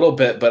that a little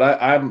bit, but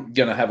I'm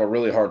going to have a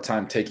really hard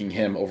time taking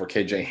him over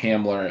KJ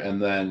Hamler. And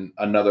then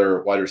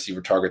another wide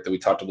receiver target that we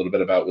talked a little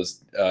bit about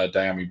was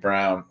Dyami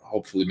Brown,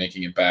 hopefully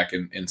making it back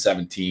in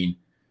 17.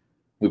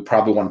 We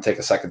probably want to take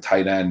a second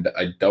tight end.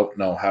 I don't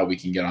know how we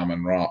can get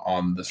Amon-Ra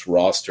on this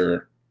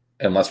roster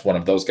unless one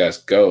of those guys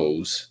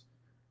goes.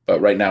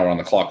 But right now we're on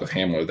the clock with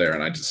Hamler there,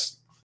 and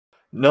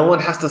no one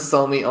has to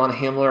sell me on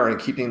Hamler and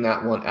keeping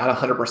that one at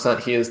 100%.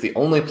 He is the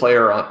only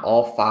player on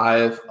all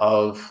 5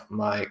 of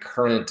my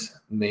current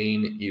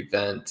main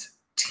event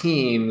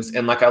teams.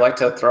 And like I like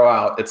to throw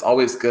out, it's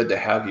always good to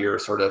have your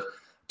sort of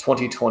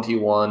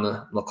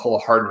 2021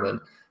 Mecole Hardman,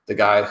 the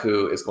guy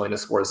who is going to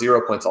score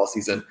 0 points all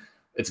season.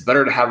 It's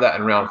better to have that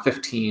in round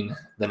 15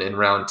 than in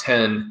round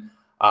 10.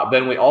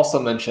 Ben, we also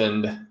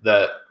mentioned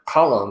that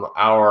Column,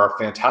 our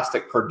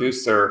fantastic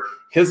producer,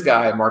 his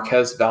guy,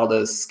 Marquez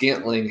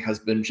Valdez-Scantling, has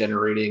been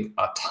generating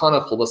a ton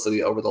of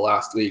publicity over the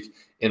last week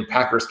in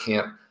Packers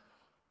camp.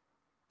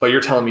 But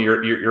you're telling me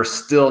you're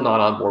still not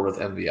on board with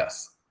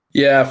MVS.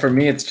 Yeah, for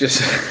me, it's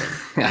just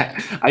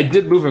I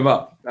did move him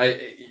up.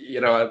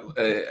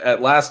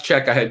 At last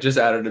check, I had just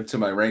added him to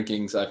my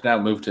rankings. I've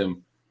now moved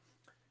him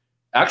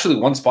actually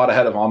one spot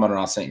ahead of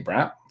Amon-Ra St.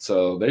 Brown.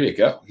 So there you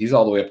go. He's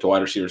all the way up to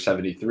wide receiver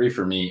 73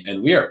 for me.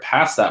 And we are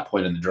past that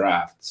point in the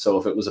draft. So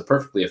if it was a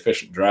perfectly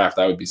efficient draft,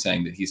 I would be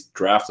saying that he's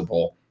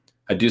draftable.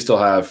 I do still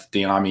have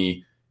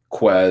Dyami,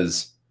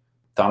 Quez,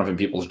 Donovan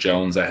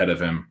Peoples-Jones ahead of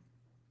him,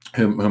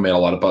 who made a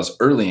lot of buzz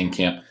early in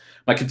camp.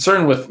 My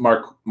concern with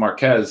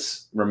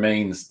Marquez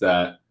remains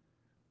that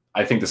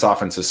I think this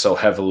offense is so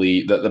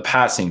heavily the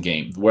passing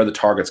game, where the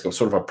targets go,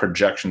 sort of a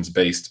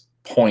projections-based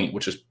point,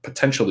 which is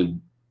potentially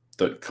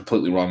the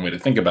completely wrong way to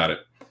think about it.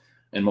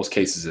 In most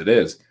cases, it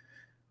is.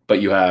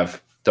 But you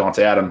have Davante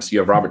Adams, you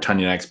have Robert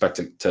Tonyan, I expect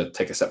to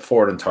take a step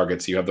forward in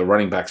targets. You have the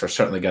running backs are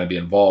certainly going to be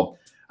involved.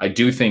 I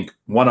do think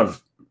one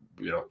of,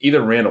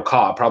 either Randall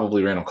Cobb,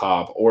 probably Randall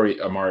Cobb, or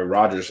Amari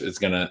Rodgers is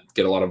going to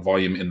get a lot of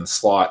volume in the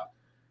slot.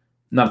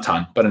 Not a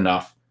ton, but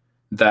enough.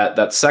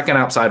 That second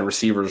outside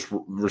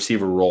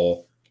receiver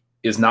role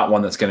is not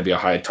one that's going to be a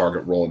high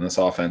target role in this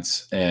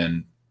offense.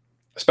 And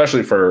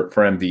especially for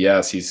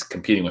MVS, he's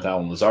competing with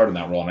Allen Lazard in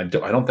that role. And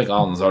I don't think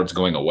Allen Lazard's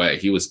going away.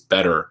 He was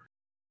better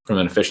from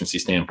an efficiency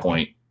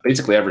standpoint.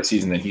 Basically every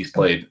season that he's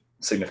played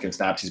significant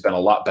snaps, he's been a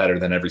lot better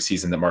than every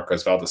season that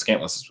Marquez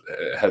Valdez-Scantling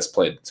has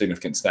played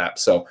significant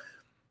snaps. So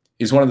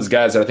he's one of those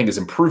guys that I think is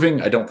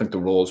improving. I don't think the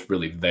role is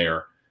really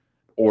there,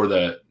 or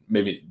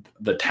maybe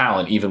the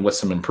talent, even with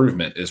some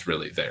improvement, is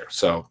really there.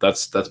 So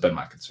that's been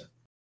my concern.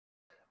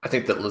 I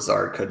think that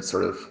Lazard could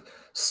sort of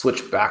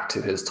switch back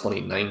to his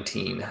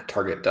 2019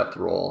 target depth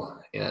role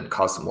and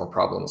cause some more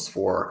problems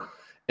for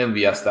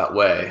MVS that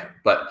way.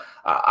 But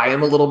I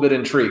am a little bit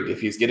intrigued.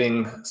 If he's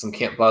getting some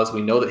camp buzz,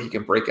 we know that he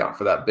can break out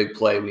for that big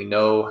play. We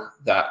know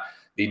that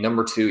the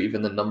number 2,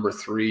 even the number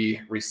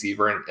 3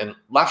 receiver, and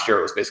last year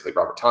it was basically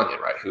Robert Tonyan,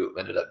 right, who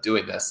ended up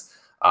doing this.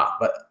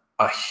 But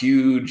a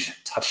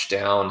huge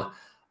touchdown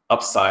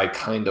upside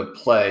kind of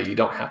play. You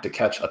don't have to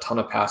catch a ton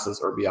of passes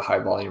or be a high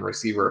volume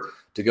receiver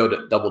to go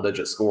to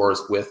double-digit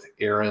scores with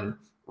Aaron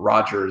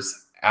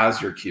Rodgers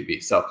as your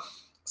QB. So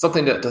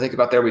something to think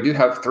about there. We do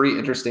have 3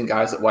 interesting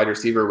guys at wide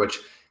receiver, which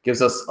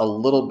gives us a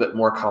little bit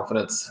more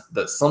confidence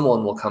that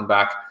someone will come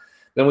back.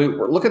 Then we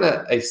were looking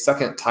at a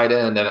second tight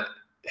end, and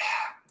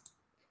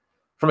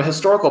from a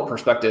historical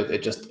perspective,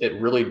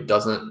 it really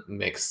doesn't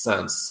make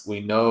sense.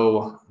 We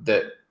know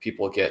that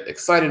people get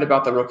excited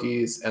about the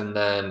rookies, and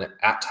then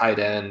at tight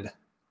end,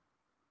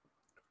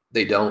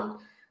 they don't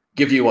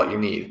give you what you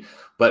need.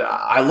 But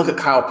I look at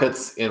Kyle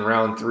Pitts in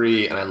round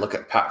 3, and I look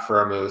at Pat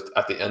Freiermuth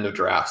at the end of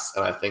drafts,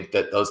 and I think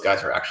that those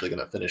guys are actually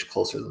going to finish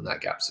closer than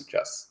that gap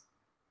suggests.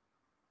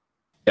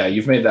 Yeah,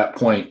 you've made that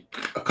point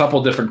a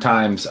couple different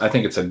times. I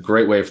think it's a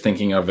great way of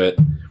thinking of it.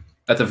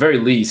 At the very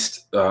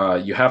least,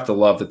 you have to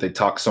love that they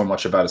talk so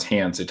much about his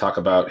hands. They talk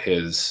about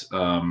his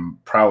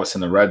prowess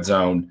in the red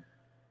zone.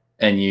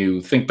 And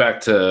you think back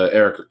to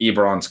Eric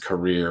Ebron's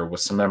career with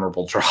some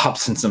memorable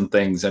drops and some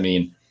things. I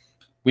mean,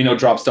 we know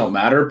drops don't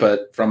matter,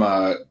 but from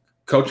a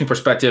coaching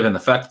perspective and the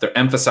fact that they're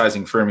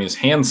emphasizing Freiermuth's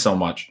hands so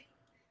much,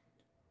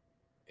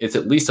 it's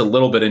at least a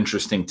little bit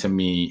interesting to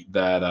me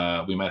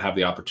that we might have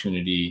the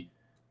opportunity.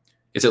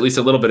 It's at least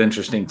a little bit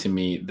interesting to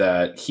me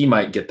that he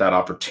might get that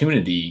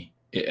opportunity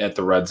at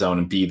the red zone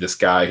and be this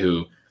guy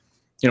who,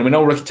 we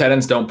know rookie tight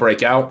ends don't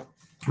break out.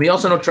 We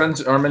also know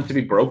trends are meant to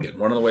be broken.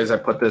 One of the ways I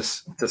put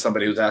this to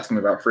somebody who's asking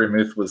me about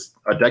Freiermuth was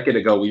a decade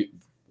ago,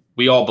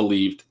 we all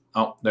believed,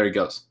 oh, there he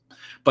goes.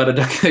 But a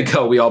decade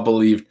ago, we all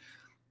believed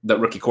that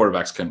rookie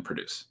quarterbacks couldn't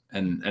produce.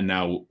 And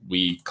now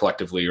we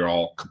collectively are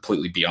all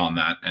completely beyond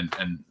that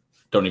and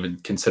don't even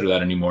consider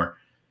that anymore.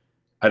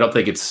 I don't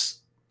think it's,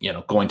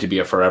 going to be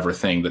a forever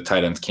thing that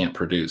tight ends can't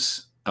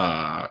produce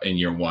in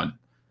year 1.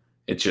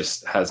 It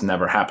just has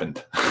never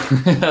happened.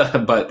 But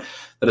that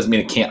doesn't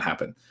mean it can't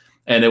happen.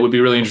 And it would be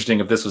really interesting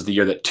if this was the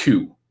year that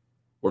 2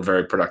 were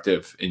very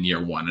productive in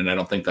year 1. And I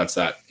don't think that's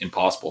that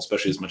impossible,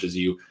 especially as much as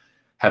you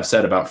have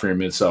said about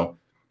Freiermuth. So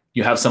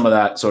you have some of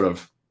that sort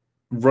of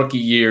rookie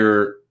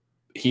year,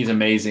 he's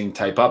amazing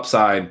type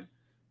upside.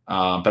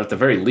 But at the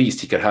very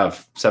least, he could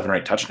have 7 or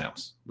 8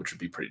 touchdowns, which would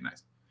be pretty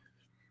nice.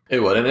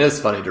 It would. And it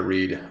is funny to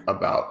read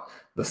about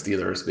the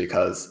Steelers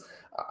because,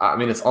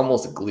 it's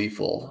almost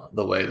gleeful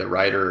the way the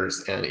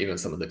writers and even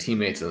some of the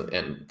teammates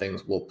and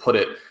things will put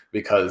it,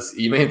 because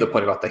you made the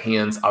point about the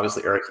hands.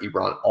 Obviously, Eric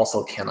Ebron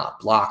also cannot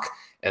block.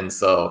 And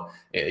so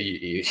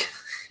you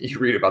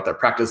read about their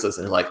practices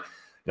and like,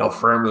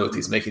 Freiermuth,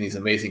 he's making these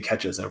amazing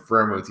catches, and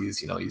Freiermuth,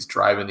 he's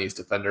driving these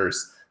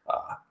defenders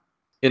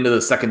into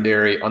the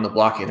secondary on the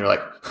blocking. They're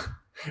like,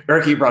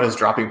 Eric Ebron is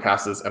dropping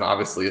passes and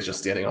obviously is just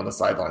standing on the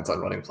sidelines on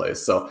running plays.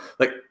 So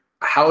like,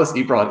 how is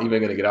Ebron even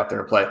going to get out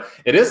there and play?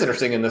 It is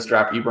interesting in this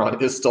draft,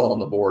 Ebron is still on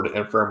the board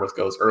and Freiermuth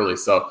goes early.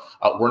 So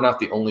we're not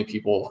the only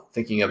people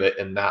thinking of it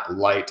in that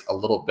light a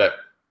little bit.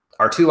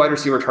 Our 2 wide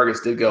receiver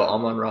targets did go.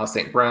 Amon-Ra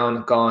St.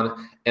 Brown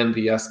gone,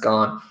 MVS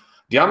gone.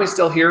 Dyami's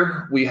still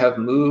here. We have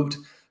moved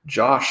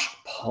Josh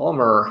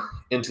Palmer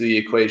into the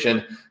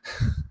equation.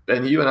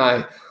 Ben, you and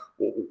I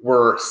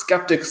were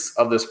skeptics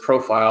of this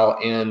profile,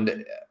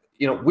 and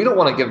we don't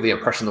want to give the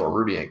impression that we're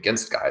rooting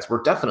against guys.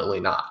 We're definitely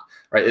not.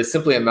 Right? It's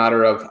simply a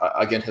matter of,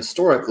 again,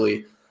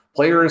 historically,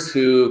 players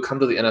who come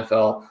to the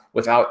NFL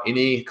without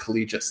any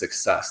collegiate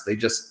success,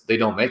 they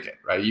don't make it,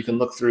 right? You can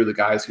look through the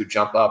guys who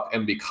jump up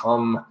and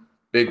become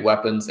big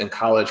weapons in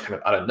college kind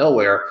of out of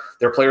nowhere.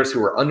 They're players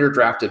who were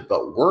underdrafted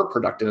but were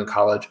productive in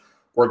college,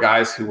 or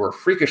guys who were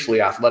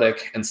freakishly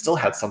athletic and still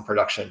had some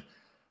production.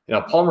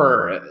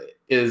 Palmer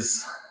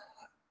is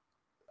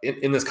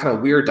in this kind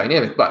of weird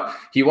dynamic, but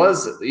he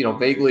was,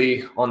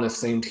 vaguely on the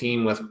same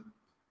team with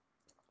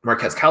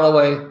Marquez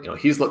Callaway.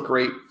 He's looked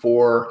great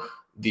for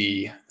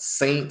the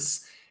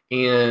Saints,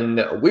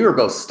 and we were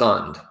both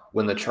stunned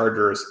when the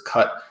Chargers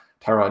cut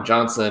Tyron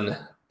Johnson.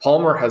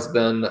 Palmer has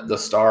been the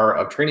star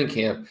of training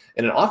camp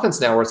in an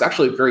offense now where it's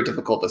actually very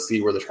difficult to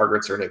see where the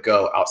targets are going to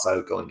go outside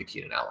of going to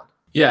Keenan Allen.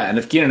 Yeah, and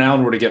if Keenan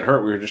Allen were to get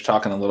hurt, we were just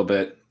talking a little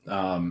bit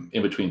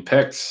in between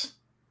picks.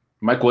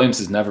 Mike Williams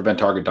has never been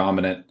target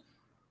dominant,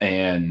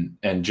 and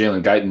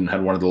Jalen Guyton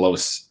had one of the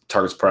lowest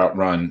targets per out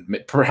run,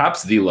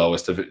 perhaps the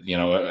lowest of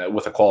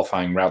with a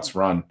qualifying routes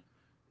run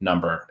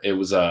number. It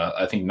was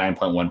I think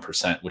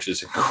 9.1%, which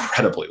is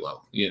incredibly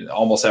low.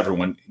 Almost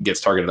everyone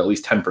gets targeted at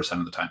least 10%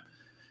 of the time.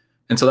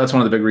 And so that's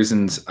one of the big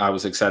reasons I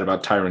was excited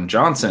about Tyron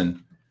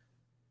Johnson.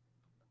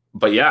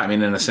 But yeah,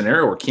 in a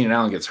scenario where Keenan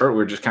Allen gets hurt, we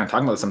were just kind of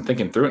talking about this. I'm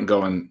thinking through it and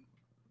going,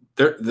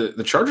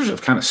 the Chargers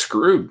have kind of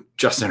screwed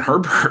Justin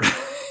Herbert.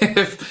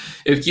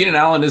 if Keenan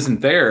Allen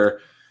isn't there,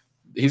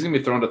 he's going to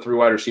be thrown to 3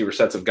 wide receiver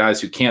sets of guys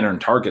who can't earn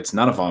targets,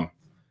 none of them.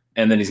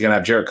 And then he's going to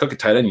have Jared Cook at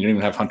tight end. You don't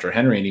even have Hunter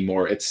Henry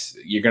anymore.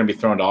 You're going to be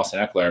thrown to Austin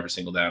Eckler every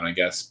single down, I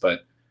guess.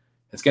 But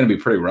it's going to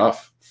be pretty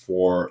rough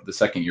for the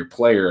second-year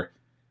player.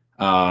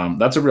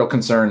 That's a real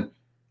concern.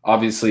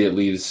 Obviously, it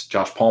leaves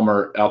Josh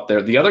Palmer out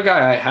there. The other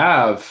guy I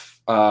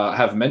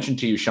have mentioned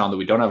to you, Sean, that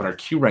we don't have in our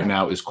queue right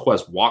now is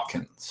Quez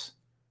Watkins.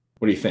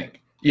 What do you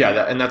think?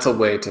 Yeah, and that's a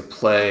way to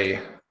play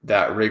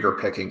that rigor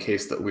pick in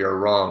case that we are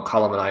wrong.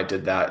 Colin and I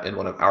did that in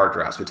one of our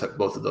drafts. We took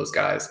both of those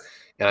guys,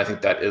 and I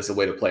think that is a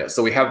way to play it.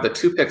 So we have the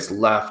 2 picks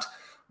left.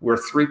 We're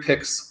 3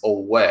 picks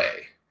away.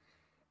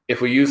 If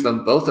we use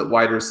them both at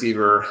wide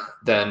receiver,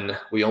 then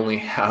we only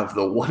have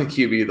the 1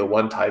 QB, the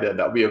 1 tight end.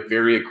 That would be a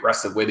very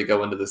aggressive way to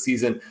go into the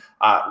season.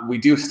 We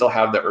do still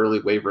have the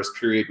early waivers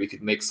period. We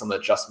could make some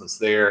adjustments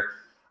there.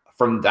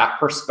 From that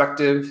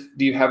perspective,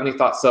 do you have any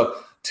thoughts? So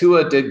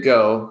Tua did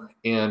go,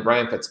 and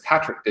Ryan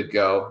Fitzpatrick did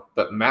go,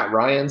 but Matt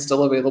Ryan's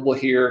still available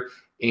here,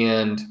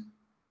 and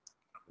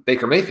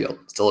Baker Mayfield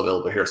still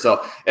available here.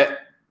 So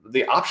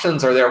the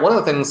options are there. One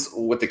of the things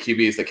with the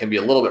QBs that can be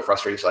a little bit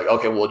frustrating is like,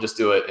 okay, we'll just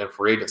do it in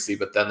free agency,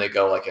 but then they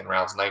go like in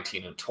rounds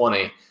 19 and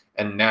 20.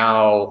 And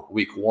now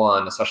week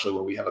 1, especially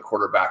when we have a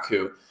quarterback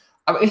who,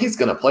 I mean, he's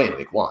going to play in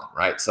week 1,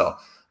 right? So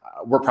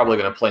we're probably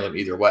going to play him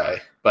either way,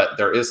 but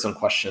there is some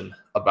question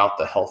about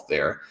the health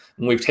there.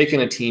 And we've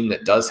taken a team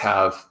that does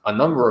have a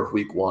number of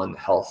week 1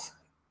 health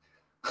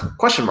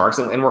question marks,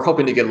 and we're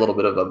hoping to get a little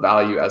bit of a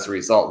value as a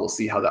result. We'll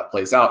see how that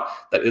plays out.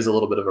 That is a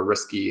little bit of a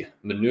risky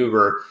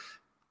maneuver.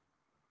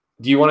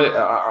 Do you want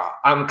to,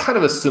 I'm kind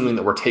of assuming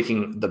that we're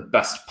taking the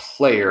best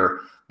player,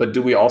 but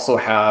do we also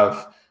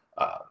have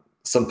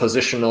some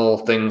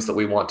positional things that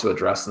we want to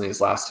address in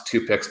these last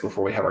 2 picks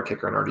before we have our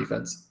kicker and our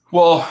defense?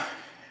 Well,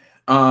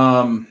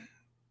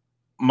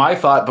 my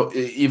thought, but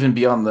even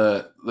beyond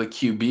the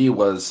QB,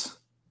 was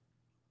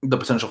the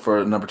potential for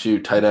a number 2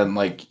 tight end,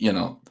 like,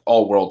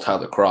 all-world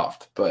Tyler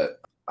Kroft.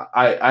 But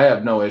I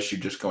have no issue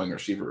just going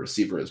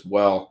receiver as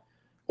well,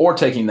 or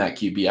taking that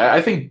QB.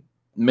 I think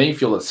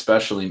Mayfield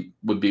especially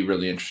would be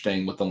really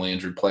interesting with the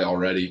Landry play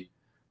already.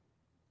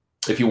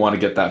 If you want to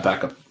get that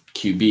backup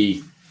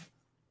QB,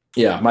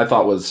 yeah, my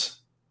thought was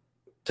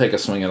take a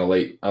swing at a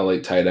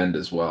late tight end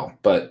as well.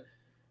 But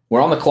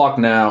we're on the clock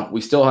now.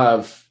 We still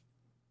have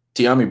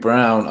De'Ami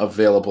Brown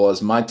available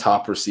as my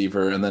top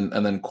receiver, and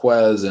then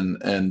Quez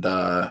and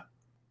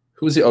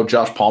who's the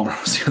Josh Palmer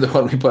was the other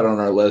one we put on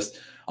our list.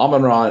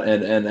 Amon-Ra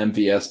and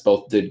MVS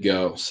both did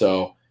go.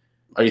 So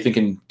are you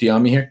thinking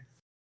De'Ami here?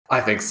 I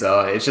think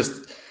so. It's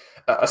just,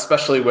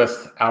 especially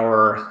with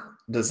our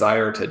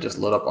desire to just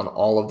load up on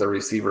all of the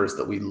receivers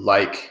that we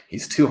like,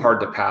 he's too hard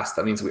to pass.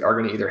 That means we are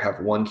going to either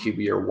have 1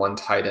 QB or 1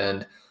 tight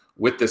end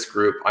with this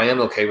group. I am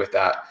okay with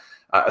that.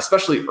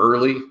 Especially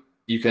early,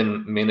 you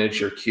can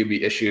manage your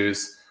QB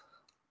issues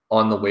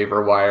on the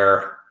waiver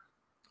wire.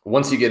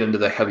 Once you get into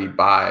the heavy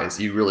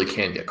buys, you really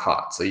can get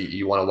caught. So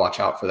you want to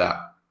watch out for that.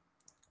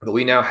 But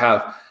we now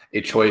have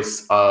a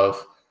choice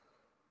of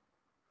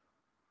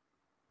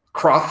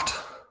Kroft,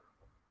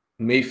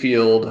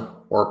 Mayfield,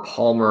 or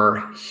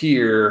Palmer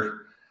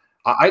here.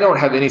 I don't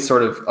have any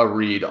sort of a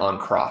read on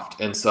Kroft,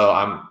 and so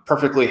I'm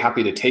perfectly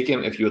happy to take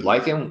him. If you would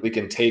like him, we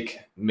can take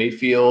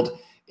Mayfield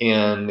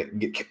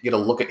and get a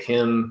look at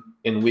him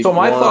in week 1. So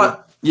my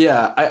thought,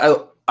 yeah,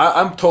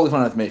 I'm totally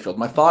fine with Mayfield.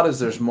 My thought is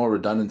there's more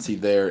redundancy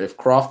there. If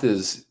Kroft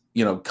is,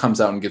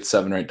 comes out and gets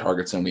 7 or 8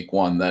 targets in week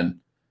 1, then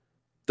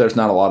there's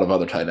not a lot of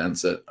other tight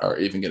ends that are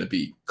even going to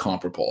be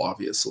comparable,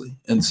 obviously.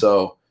 And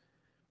so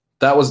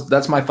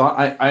that's my thought.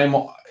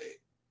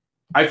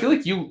 I feel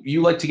like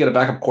you like to get a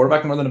backup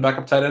quarterback more than a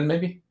backup tight end,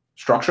 maybe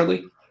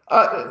structurally.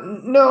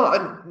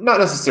 No, not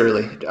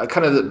necessarily.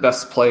 Kind of the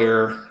best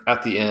player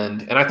at the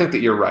end, and I think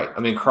that you're right. I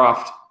mean,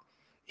 Kroft,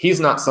 he's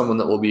not someone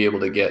that we'll be able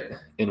to get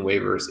in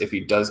waivers if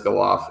he does go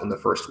off in the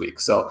first week.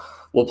 So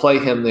we'll play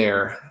him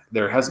there.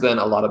 There has been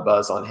a lot of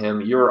buzz on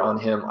him. You're on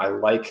him. I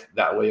like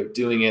that way of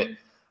doing it.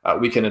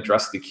 We can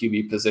address the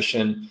QB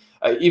position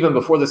even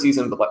before the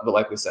season, but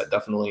like we said,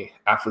 definitely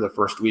after the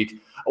first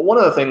week. One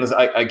of the things,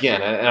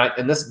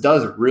 and this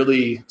does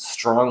really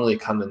strongly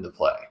come into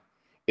play,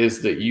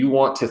 is that you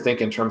want to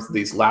think in terms of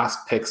these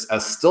last picks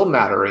as still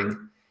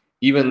mattering,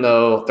 even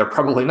though they're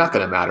probably not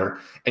going to matter.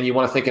 And you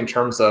want to think in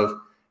terms of,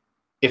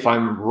 if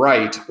I'm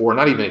right, or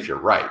not even if you're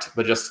right,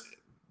 but just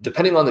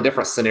depending on the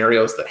different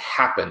scenarios that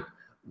happen,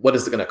 what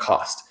is it going to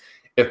cost?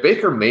 If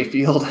Baker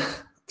Mayfield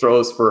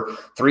throws for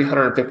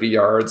 350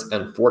 yards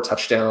and 4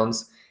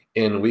 touchdowns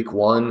in week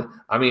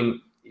 1, I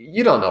mean,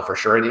 you don't know for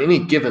sure. In any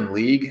given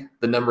league,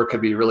 the number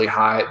could be really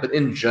high, but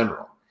in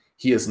general,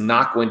 he is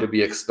not going to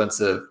be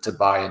expensive to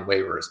buy in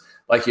waivers.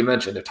 Like you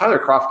mentioned, if Tyler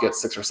Kroft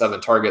gets 6 or 7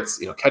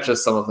 targets,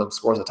 catches some of them,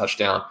 scores a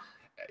touchdown,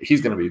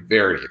 he's going to be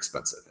very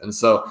expensive. And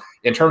so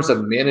in terms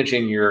of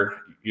managing your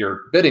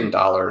bidding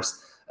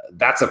dollars,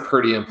 that's a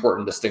pretty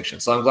important distinction.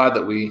 So I'm glad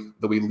that we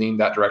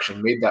leaned that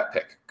direction, made that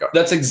pick. Go.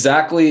 That's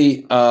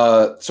exactly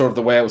sort of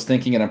the way I was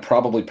thinking, and I'm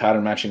probably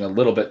pattern matching a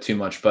little bit too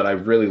much, but I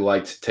really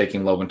liked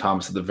taking Logan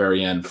Thomas at the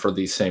very end for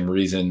these same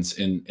reasons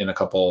in a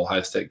couple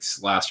high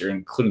stakes last year,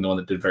 including the one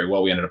that did very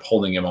well. We ended up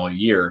holding him all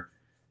year,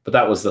 but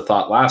that was the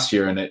thought last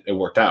year, and it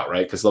worked out,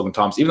 right? Because Logan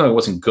Thomas, even though he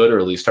wasn't good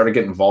early, started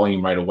getting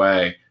volume right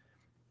away.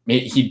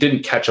 he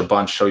didn't catch a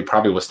bunch, so he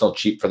probably was still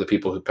cheap for the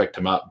people who picked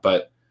him up,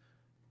 but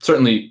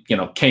certainly,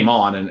 came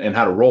on and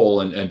had a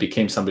role and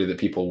became somebody that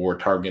people were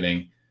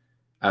targeting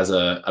as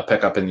a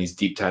pickup in these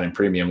deep tight and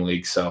premium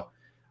leagues. So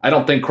I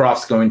don't think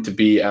Kroft's going to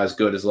be as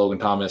good as Logan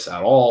Thomas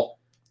at all.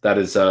 That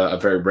is a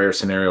very rare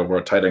scenario where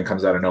a tight end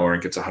comes out of nowhere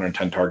and gets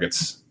 110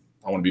 targets.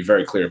 I want to be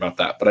very clear about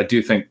that. But I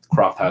do think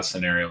Kroft has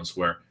scenarios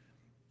where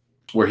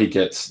he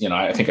gets,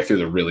 I think I threw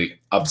the really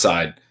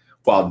upside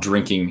while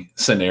drinking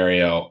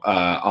scenario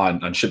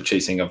on ship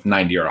chasing of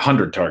 90 or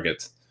 100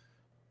 targets.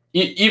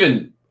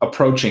 Even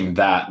approaching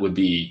that would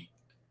be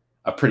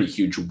a pretty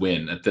huge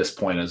win at this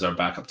point as our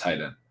backup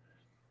tight end.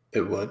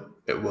 It would.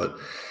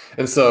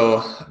 And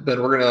so,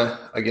 Ben, we're going to,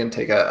 again,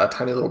 take a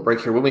tiny little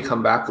break here. When we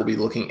come back, we'll be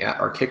looking at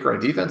our kicker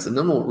and defense, and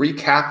then we'll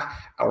recap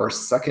our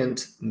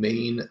second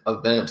main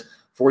event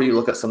for you,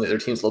 look at some of the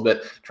other teams a little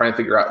bit, try and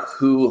figure out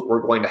who we're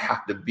going to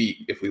have to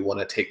beat if we want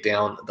to take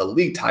down the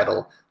league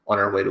title on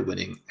our way to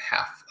winning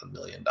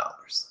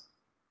 $500,000.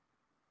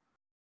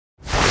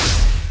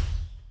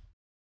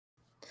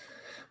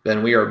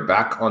 Ben, we are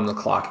back on the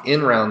clock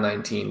in round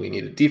 19. We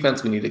need a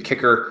defense. We need a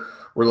kicker.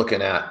 We're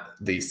looking at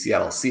the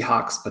Seattle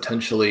Seahawks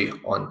potentially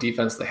on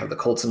defense. They have the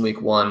Colts in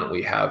week 1.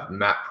 We have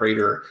Matt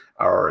Prater,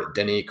 our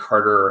Denny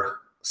Carter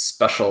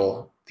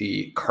special,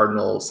 the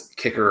Cardinals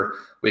kicker.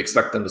 We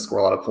expect them to score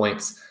a lot of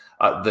points.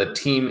 The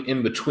team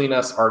in between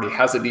us already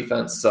has a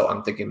defense, so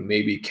I'm thinking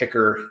maybe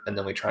kicker, and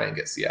then we try and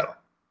get Seattle.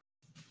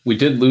 We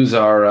did lose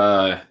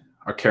our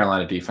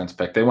Carolina defense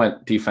pick. They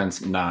went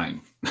defense 9.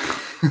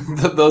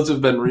 Those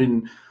who've been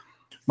reading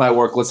my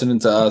work, listening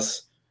to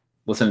us,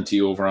 listening to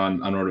you over on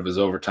Rotoviz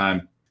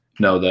Overtime,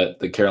 know that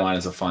the Carolina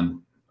is a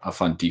fun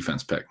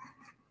defense pick.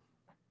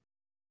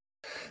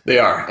 They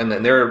are, and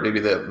then they're maybe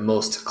the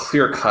most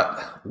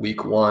clear-cut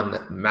week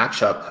 1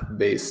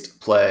 matchup-based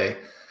play.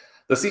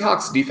 The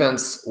Seahawks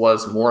defense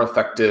was more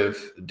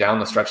effective down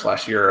the stretch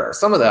last year.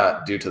 Some of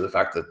that due to the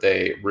fact that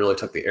they really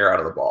took the air out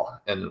of the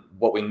ball. And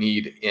what we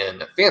need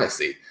in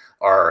fantasy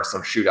are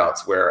some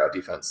shootouts where a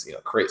defense,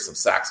 creates some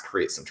sacks,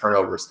 creates some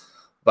turnovers.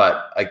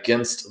 But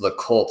against the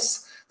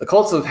Colts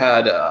have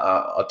had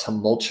a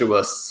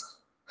tumultuous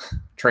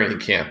training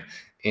camp,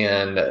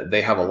 and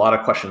they have a lot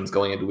of questions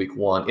going into week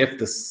 1. If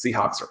the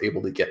Seahawks are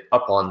able to get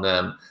up on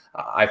them,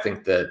 I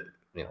think that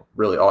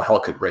really all hell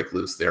could break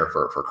loose there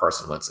for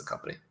Carson Wentz and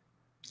company.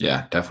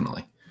 Yeah,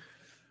 definitely.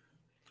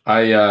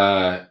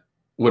 I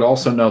would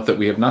also note that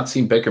we have not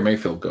seen Baker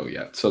Mayfield go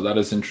yet, so that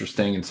is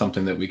interesting and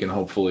something that we can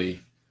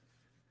hopefully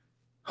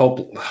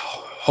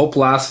hope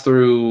lasts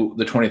through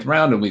the 20th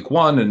round in week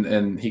 1,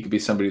 and he could be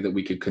somebody that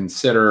we could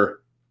consider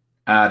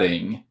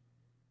adding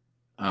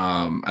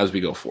as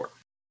we go forward.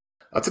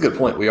 That's a good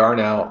point. We are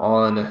now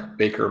on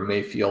Baker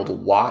Mayfield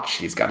watch.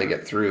 He's got to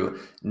get through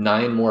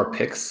 9 more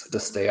picks to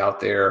stay out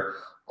there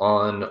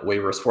on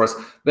waivers for us.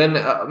 Ben,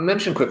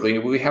 mention quickly,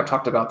 we have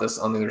talked about this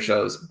on the other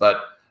shows,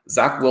 but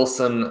Zach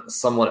Wilson,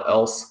 someone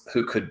else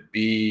who could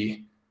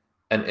be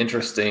an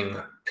interesting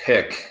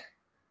pick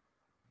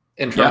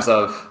in terms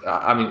of,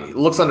 he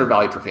looks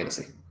undervalued for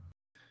fantasy.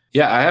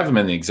 Yeah, I have him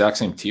in the exact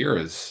same tier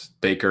as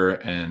Baker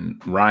and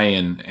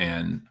Ryan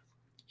and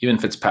even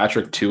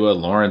Fitzpatrick, Tua,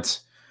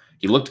 Lawrence.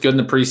 He looked good in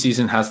the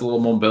preseason, has a little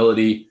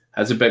mobility,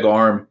 has a big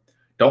arm.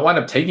 Don't wind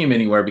up taking him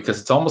anywhere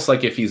because it's almost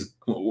like if he's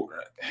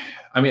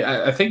 –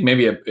 I think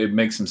maybe it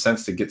makes some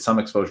sense to get some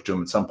exposure to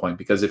him at some point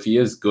because if he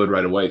is good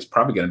right away, it's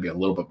probably going to be a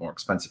little bit more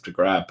expensive to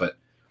grab. But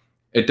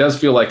it does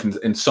feel like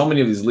in so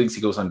many of these leagues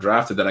he goes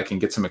undrafted that I can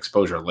get some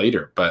exposure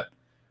later. But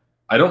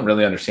I don't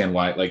really understand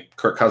why, like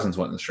Kirk Cousins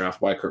went in this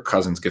draft, why Kirk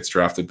Cousins gets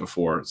drafted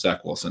before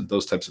Zach Wilson.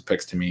 Those types of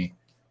picks to me,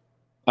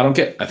 I don't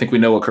get. I think we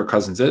know what Kirk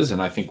Cousins is,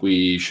 and I think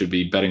we should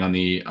be betting on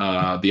the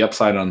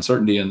upside and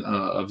uncertainty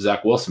of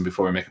Zach Wilson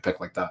before we make a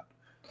pick like that.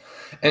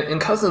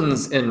 And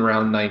Cousins in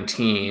round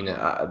 19,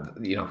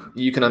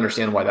 you can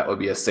understand why that would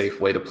be a safe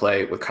way to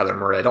play with Kyler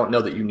Murray. I don't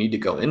know that you need to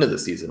go into the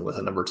season with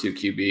a number 2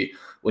 QB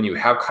when you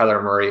have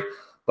Kyler Murray,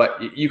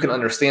 but you can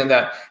understand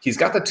that he's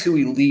got the 2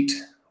 elite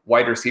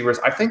wide receivers.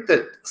 I think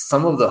that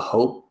some of the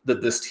hope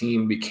that this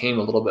team became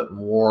a little bit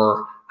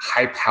more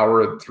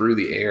high-powered through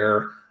the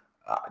air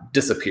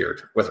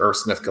disappeared with Irv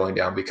Smith going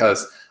down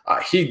because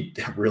he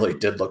really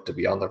did look to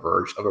be on the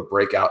verge of a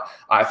breakout.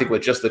 I think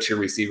with just the 2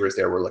 receivers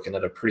there, we're looking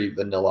at a pretty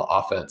vanilla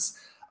offense.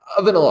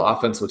 A vanilla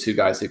offense with 2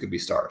 guys who could be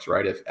stars,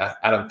 right? If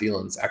Adam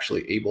Thielen's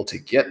actually able to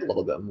get a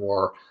little bit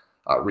more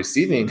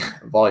receiving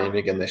volume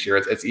again this year,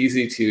 it's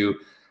easy to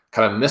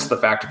kind of miss the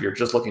fact if you're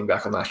just looking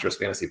back on last year's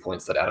fantasy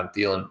points that Adam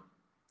Thielen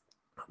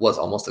was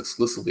almost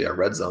exclusively a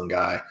red zone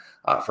guy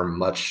for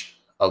much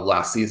of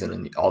last season,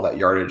 and all that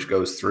yardage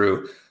goes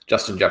through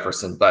Justin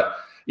Jefferson. But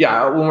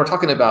yeah, when we're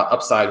talking about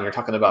upside, when you're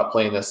talking about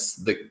playing this,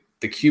 the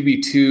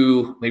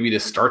QB2 maybe to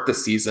start the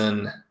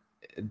season,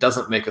 it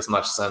doesn't make as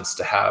much sense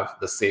to have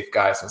the safe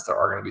guy since there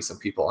are going to be some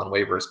people on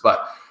waivers.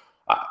 But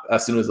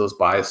as soon as those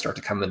buys start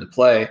to come into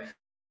play,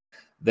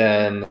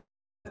 then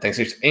thanks.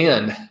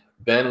 And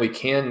Ben, we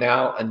can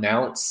now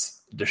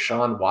announce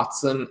Deshaun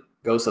Watson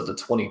goes up to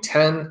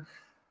 2010.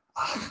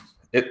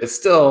 It's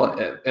still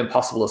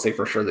impossible to say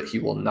for sure that he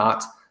will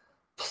not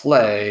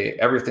play,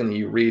 everything that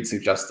you read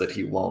suggests that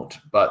he won't.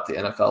 But the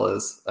NFL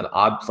is an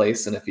odd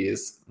place, and if he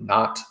is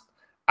not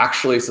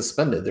actually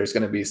suspended, there's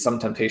going to be some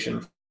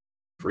temptation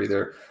for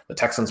either the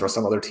Texans or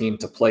some other team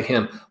to play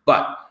him.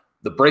 But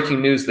the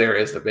breaking news there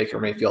is that Baker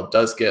Mayfield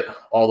does get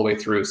all the way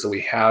through. So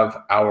we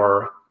have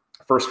our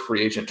first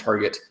free agent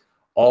target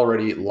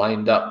already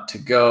lined up to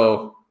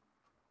go.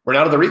 We're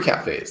now to the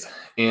recap phase,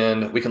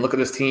 and we can look at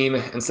this team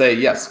and say,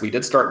 yes, we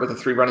did start with the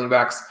 3 running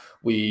backs.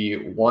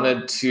 We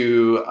wanted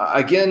to,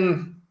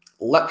 again,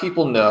 let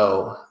people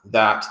know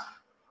that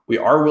we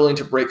are willing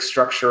to break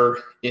structure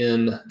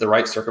in the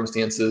right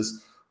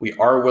circumstances. We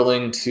are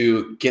willing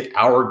to get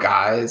our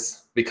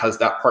guys because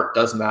that part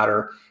does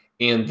matter.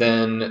 And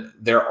then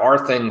there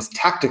are things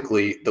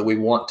tactically that we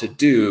want to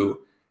do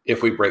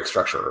if we break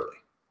structure early.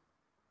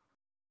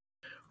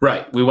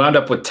 Right. We wound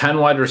up with 10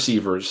 wide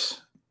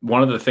receivers.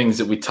 One of the things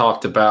that we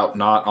talked about,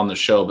 not on the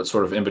show, but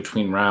sort of in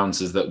between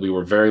rounds, is that we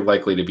were very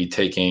likely to be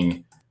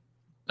taking,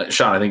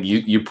 Sean, I think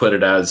you put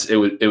it as it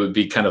would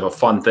be kind of a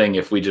fun thing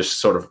if we just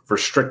sort of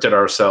restricted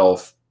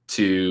ourselves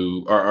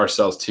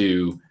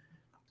to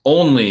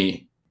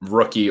only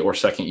rookie or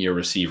second year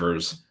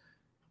receivers.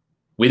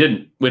 We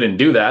didn't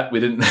do that. We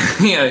didn't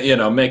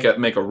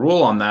make a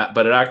rule on that,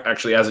 but it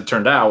actually, as it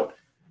turned out,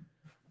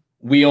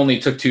 we only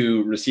took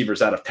 2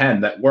 receivers out of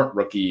 10 that weren't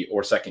rookie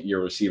or second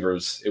year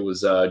receivers. It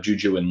was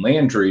Juju and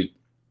Landry,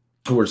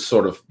 who were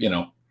sort of,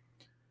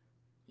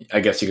 I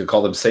guess you could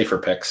call them safer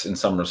picks in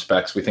some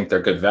respects. We think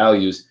they're good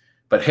values.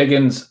 But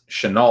Higgins,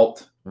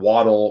 Shenault,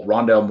 Waddle,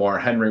 Rondale Moore,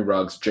 Henry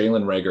Ruggs,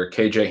 Jalen Reagor,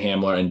 KJ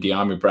Hamler, and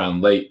De'Ami Brown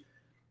late.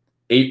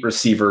 8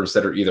 receivers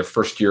that are either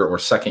first-year or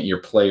second-year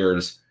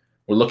players.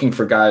 We're looking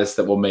for guys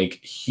that will make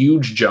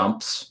huge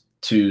jumps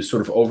to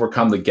sort of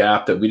overcome the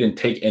gap that we didn't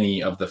take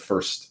any of the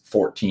first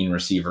 14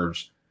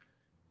 receivers.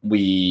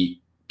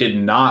 We did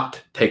not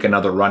take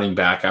another running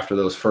back after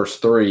those first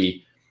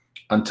 3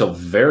 until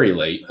very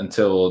late,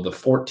 until the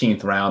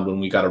 14th round when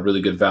we got a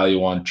really good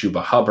value on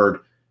Chuba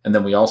Hubbard. And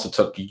then we also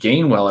took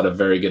Gainwell at a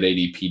very good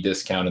ADP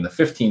discount in the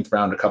 15th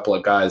round, a couple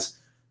of guys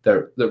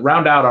that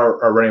round out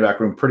our running back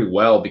room pretty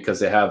well because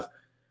they have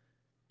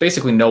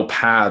basically no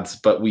pads,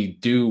 but we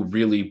do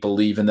really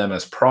believe in them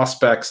as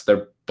prospects.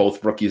 They're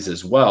both rookies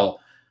as well,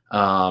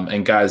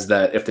 and guys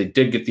that if they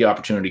did get the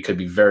opportunity could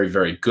be very,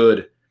 very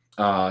good.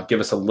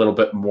 Give us a little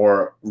bit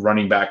more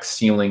running back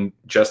ceiling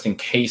just in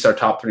case our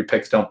top 3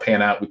 picks don't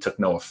pan out. We took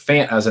Noah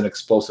Fant as an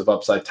explosive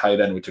upside tight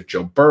end. We took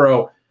Joe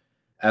Burrow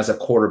as a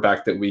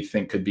quarterback that we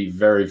think could be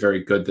very,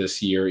 very good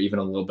this year, even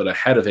a little bit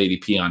ahead of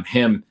ADP on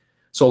him.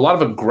 So a lot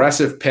of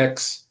aggressive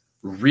picks,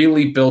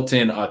 really built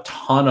in a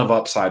ton of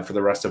upside for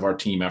the rest of our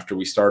team after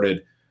we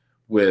started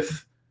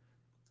with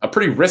a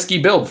pretty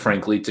risky build,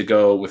 frankly, to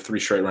go with 3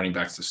 straight running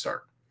backs to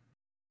start.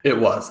 It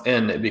was,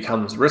 and it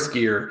becomes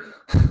riskier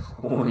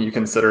when you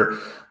consider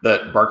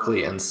that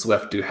Barkley and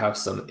Swift do have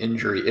some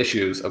injury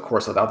issues. Of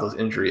course, without those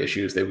injury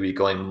issues, they would be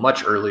going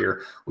much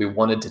earlier. We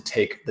wanted to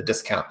take the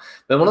discount.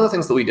 Then one of the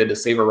things that we did to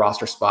save a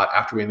roster spot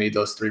after we made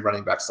those 3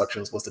 running back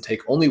selections was to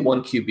take only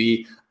 1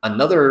 QB,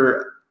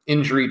 another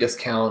injury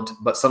discount,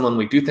 but someone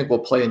we do think will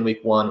play in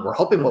week 1. We're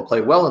hoping will play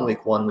well in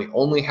week 1. We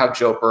only have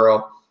Joe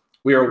Burrow.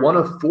 We are one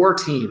of 4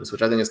 teams,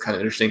 which I think is kind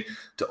of interesting,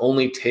 to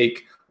only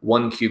take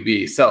 1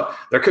 QB. So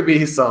there could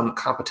be some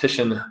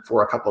competition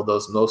for a couple of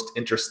those most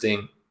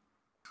interesting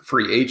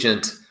free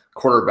agent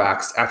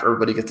quarterbacks after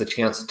everybody gets a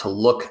chance to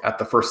look at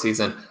the first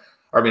season,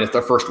 at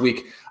the first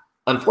week.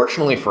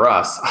 Unfortunately for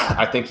us,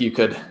 I think you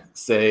could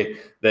say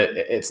that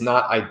it's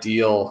not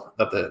ideal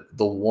that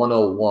the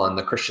 101,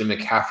 the Christian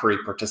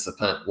McCaffrey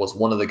participant, was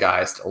one of the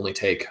guys to only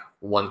take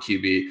 1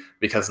 QB,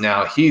 because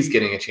now he's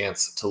getting a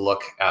chance to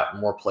look at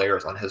more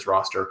players on his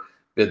roster,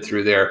 bid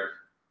through there.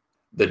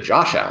 The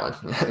Josh Allen,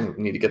 I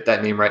need to get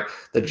that name right.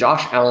 The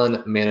Josh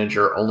Allen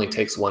manager only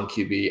takes 1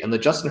 QB, and the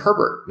Justin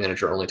Herbert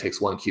manager only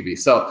takes 1 QB.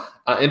 So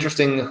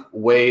interesting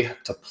way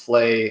to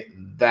play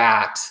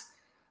that.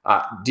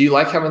 Do you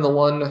like having the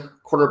 1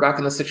 quarterback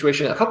in this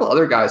situation? A couple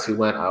other guys who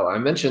went, I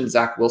mentioned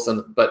Zach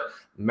Wilson, but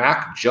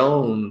Mac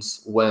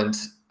Jones went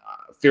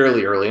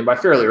fairly early. And by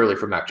fairly early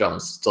for Mac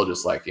Jones, still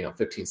just 15th,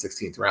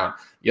 16th round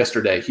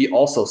yesterday. He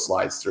also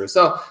slides through.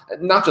 So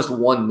not just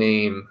one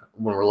name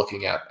when we're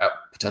looking at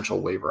potential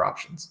waiver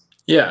options.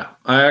 Yeah,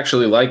 I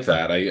actually like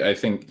that. I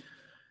think,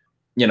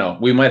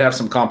 we might have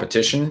some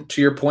competition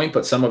to your point,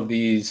 but some of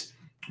these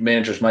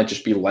managers might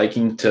just be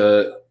liking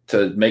to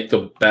make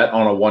the bet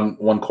on a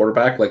one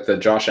quarterback, like the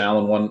Josh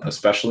Allen one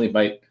especially,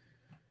 might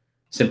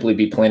simply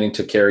be planning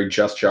to carry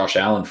just Josh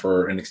Allen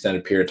for an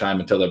extended period of time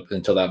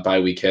until that bye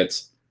week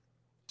hits.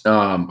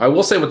 I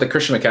will say with the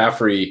Christian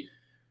McCaffrey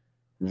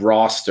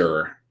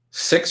roster,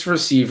 6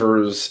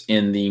 receivers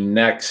in the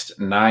next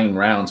 9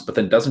 rounds, but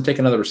then doesn't take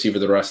another receiver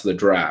the rest of the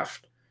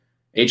draft.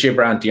 A.J.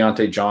 Brown,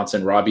 Deontay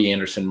Johnson, Robbie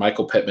Anderson,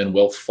 Michael Pittman,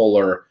 Will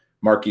Fuller,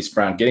 Marquise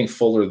Brown. Getting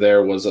Fuller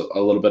there was a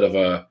little bit of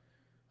a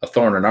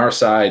thorn in our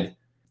side.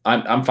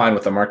 I'm fine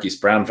with the Marquise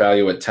Brown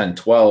value at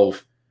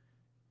 10-12.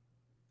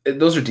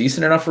 Those are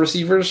decent enough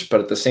receivers,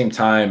 but at the same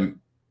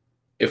time,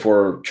 if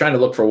we're trying to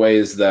look for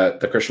ways that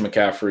the Christian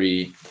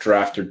McCaffrey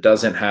drafter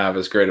doesn't have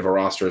as great of a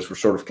roster as we're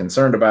sort of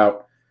concerned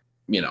about,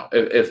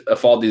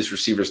 if all these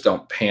receivers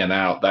don't pan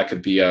out, that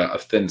could be a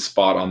thin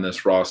spot on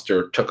this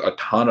roster. Took a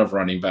ton of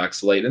running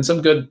backs late and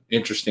some good,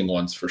 interesting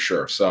ones for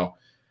sure. So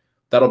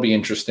that'll be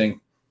interesting.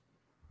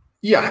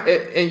 Yeah,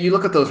 and you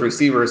look at those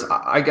receivers,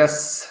 I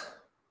guess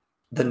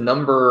the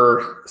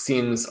number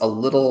seems a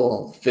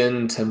little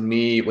thin to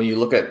me when you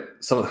look at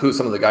some of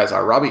the guys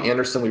are. Robbie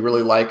Anderson we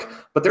really like,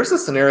 but there's a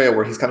scenario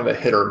where he's kind of a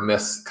hit or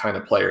miss kind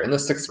of player. In the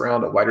 6th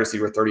round at wide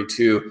receiver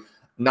 32,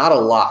 not a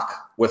lock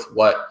with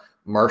what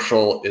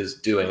Marshall is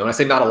doing. When I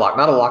say not a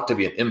lock to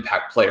be an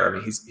impact player. I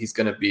mean, he's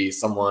going to be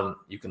someone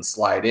you can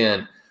slide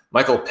in.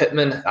 Michael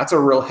Pittman, that's a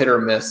real hit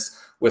or miss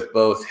with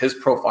both his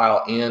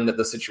profile and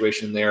the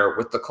situation there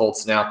with the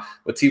Colts. Now,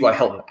 with T.Y.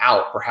 Hilton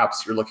out,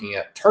 perhaps you're looking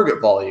at target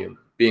volume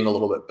being a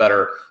little bit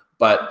better,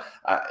 but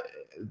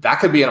that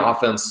could be an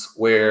offense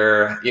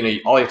where,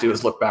 all you have to do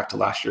is look back to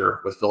last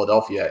year with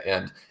Philadelphia,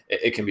 and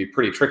it can be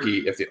pretty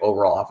tricky if the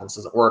overall offense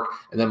doesn't work.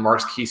 And then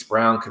Marquise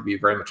Brown could be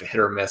very much a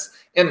hit or miss,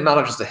 and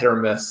not just a hit or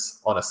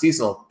miss on a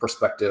seasonal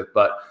perspective,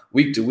 but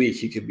week to week,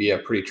 he could be a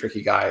pretty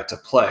tricky guy to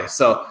play.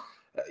 So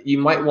you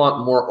might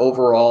want more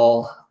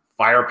overall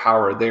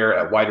firepower there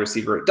at wide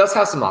receiver. It does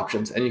have some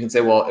options, and you can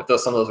say, well, if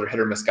some of those are hit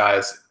or miss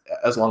guys,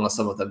 as long as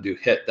some of them do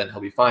hit, then he'll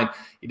be fine.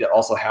 You did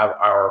also have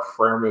our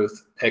Freiermuth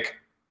pick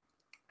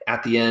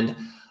at the end.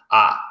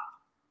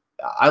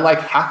 I like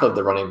half of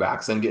the running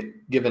backs, and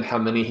given how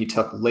many he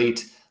took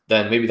late,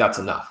 then maybe that's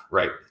enough,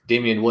 right?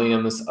 Damian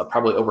Williams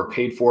probably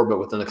overpaid for, but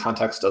within the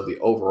context of the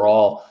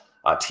overall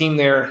team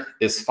there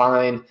is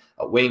fine.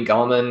 Wayne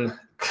Gallman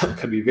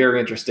could be very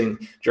interesting.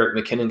 Jerick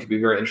McKinnon could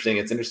be very interesting.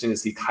 It's interesting to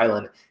see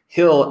Kylan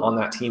Hill on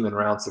that team in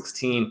round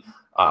 16.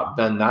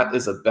 Ben, that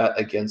is a bet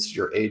against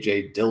your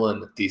A.J.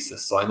 Dillon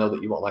thesis, so I know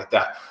that you won't like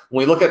that.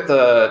 When we look at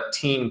the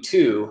team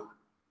 2,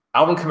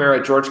 Alvin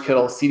Kamara, George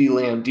Kittle, CeeDee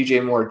Lamb,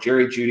 DJ Moore,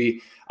 Jerry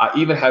Jeudy,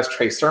 even has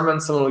Trey Sermon,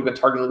 someone we've been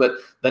targeting a little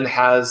bit, then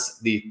has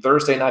the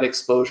Thursday night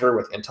exposure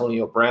with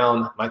Antonio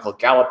Brown. Michael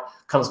Gallup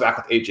comes back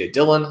with A.J.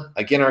 Dillon,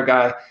 again our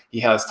guy. He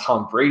has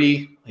Tom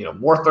Brady,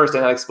 more Thursday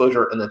night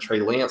exposure, and then Trey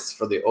Lance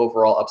for the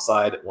overall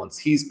upside once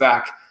he's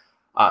back.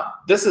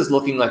 This is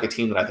looking like a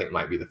team that I think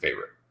might be the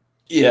favorite.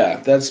 Yeah,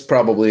 that's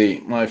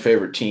probably my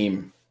favorite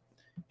team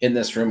in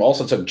this room.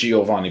 Also took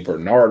Giovanni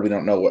Bernard. We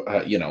don't know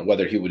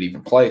whether he would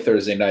even play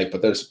Thursday night,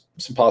 but there's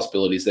some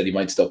possibilities that he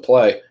might still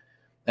play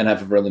and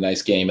have a really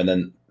nice game. And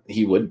then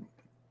he would,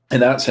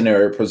 in that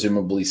scenario,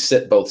 presumably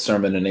sit both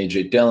Sermon and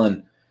A.J.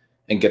 Dillon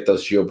and get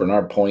those Gio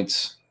Bernard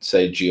points.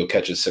 Say Gio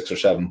catches 6 or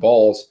 7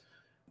 balls.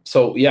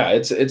 So yeah,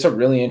 it's a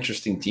really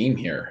interesting team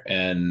here,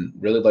 and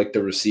really like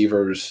the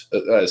receivers,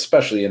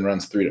 especially in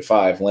runs 3 to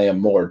 5. Lamb,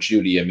 Moore,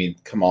 Jeudy. I mean,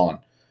 come on.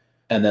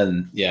 And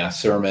then,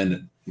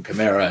 Sermon and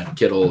Kamara and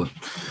Kittle.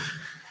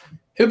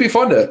 It would be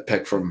fun to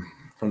pick from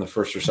the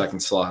first or second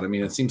slot. I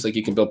mean, it seems like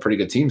you can build pretty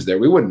good teams there.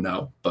 We wouldn't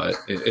know, but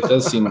it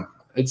does seem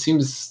it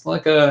seems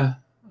like a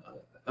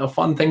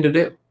fun thing to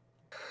do.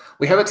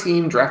 We have a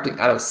team drafting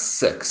out of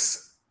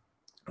 6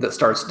 that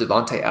starts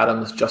Devontae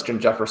Adams, Justin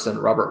Jefferson,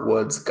 Robert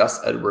Woods,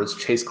 Gus Edwards,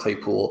 Chase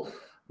Claypool,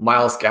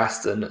 Myles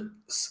Gaskin,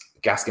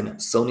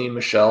 Sony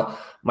Michel,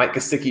 Mike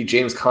Gesicki,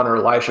 James Conner,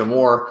 Elijah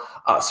Moore.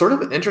 Sort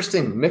of an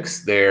interesting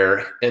mix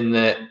there in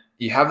that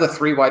you have the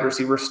 3 wide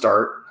receivers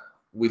start.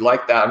 We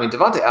like that. I mean,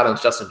 Devontae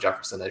Adams, Justin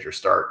Jefferson as your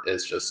start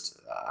is just,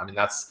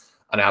 that's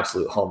an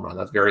absolute home run.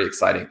 That's very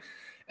exciting.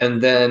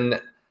 And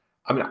then,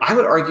 I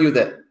would argue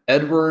that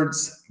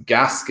Edwards,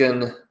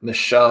 Gaskin,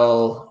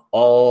 Michel,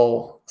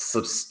 all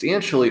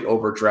substantially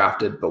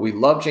overdrafted, but we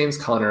love James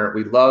Conner.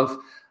 We love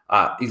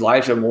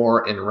Elijah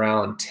Moore in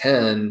round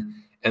 10.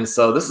 And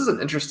so this is an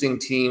interesting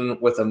team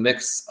with a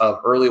mix of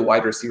early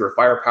wide receiver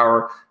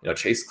firepower.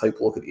 Chase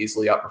Claypool could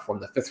easily outperform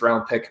the 5th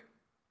round pick.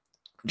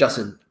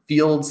 Justin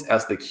Fields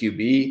as the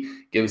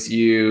QB gives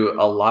you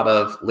a lot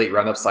of late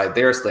round upside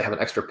there. So they have an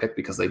extra pick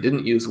because they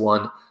didn't use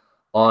one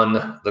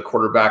on the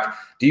quarterback.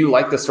 Do you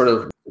like this sort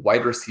of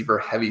wide receiver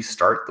heavy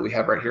start that we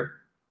have right here?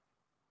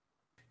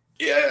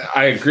 Yeah,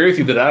 I agree with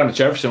you that Adam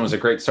Jefferson was a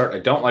great start. I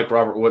don't like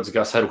Robert Woods,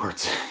 Gus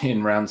Edwards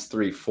in rounds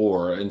 3,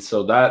 4. And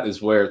so that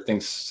is where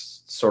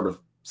things sort of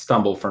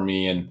stumble for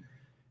me. And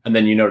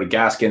then, to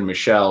Gaskin,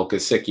 Michel,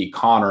 Gesicki,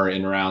 Conner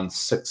in rounds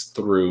 6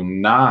 through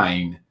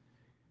 9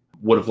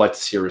 would have liked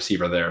to see a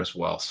receiver there as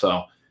well.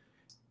 So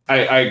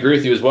I agree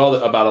with you as well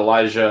about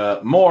Elijah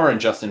Moore and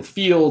Justin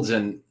Fields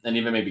and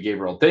even maybe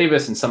Gabriel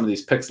Davis, and some of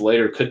these picks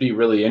later could be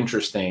really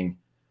interesting.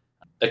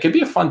 It could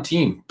be a fun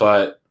team,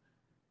 but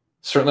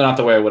certainly not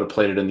the way I would have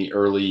played it in the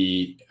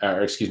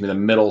the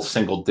middle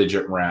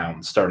single-digit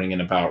round, starting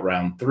in about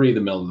round 3,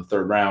 the middle of the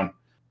 3rd round,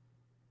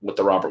 with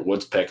the Robert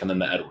Woods pick and then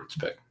the Edwards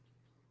pick.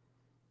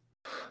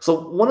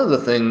 So one of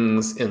the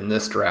things in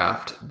this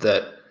draft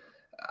that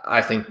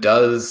I think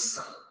does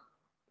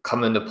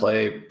come into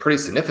play pretty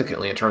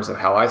significantly in terms of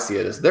how I see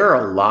it is there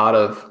are a lot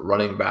of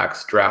running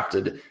backs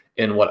drafted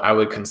in what I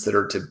would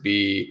consider to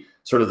be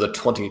sort of the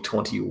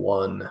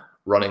 2021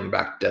 running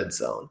back dead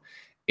zone.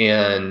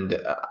 And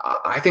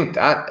I think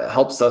that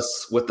helps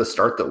us with the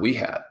start that we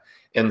had.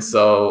 And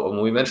so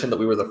when we mentioned that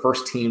we were the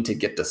first team to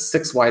get to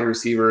 6 wide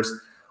receivers,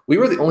 we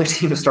were the only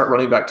team to start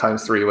running back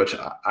times 3, which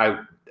I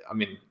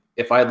mean,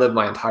 if I had lived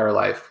my entire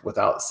life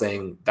without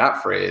saying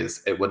that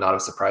phrase, it would not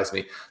have surprised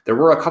me. There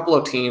were a couple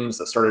of teams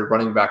that started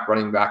running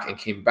back, and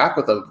came back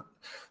with a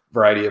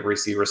variety of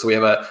receivers. So we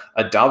have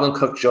a Dalvin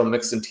Cook, Joe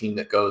Mixon team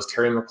that goes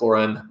Terry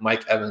McLaurin,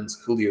 Mike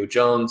Evans, Julio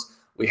Jones.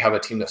 We have a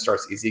team that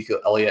starts Ezekiel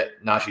Elliott,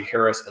 Najee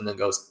Harris, and then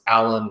goes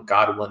Allen,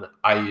 Godwin,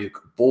 Ayuk,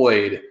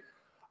 Boyd.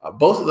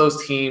 Both of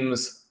those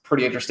teams,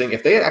 pretty interesting.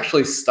 If they had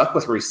actually stuck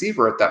with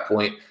receiver at that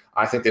point,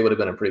 I think they would have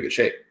been in pretty good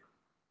shape.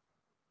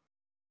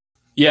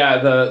 Yeah,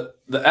 the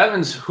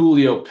Evans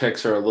Julio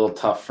picks are a little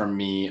tough for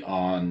me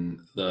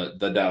on the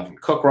Dalvin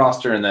Cook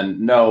roster, and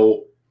then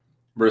no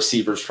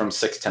receivers from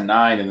 6 to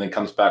 9, and then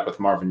comes back with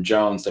Marvin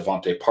Jones,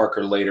 Devontae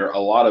Parker later. A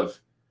lot of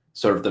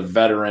sort of the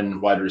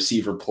veteran wide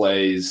receiver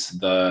plays.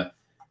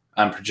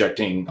 I'm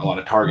projecting a lot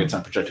of targets.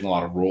 I'm projecting a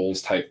lot of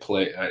roles type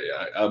play,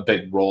 a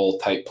big role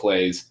type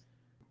plays.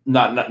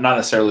 Not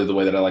necessarily the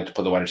way that I like to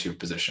play the wide receiver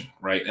position,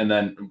 right? And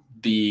then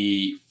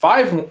the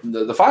 5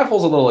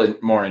 hole's a little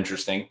more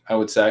interesting, I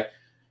would say.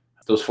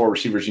 Those 4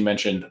 receivers you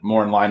mentioned,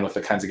 more in line with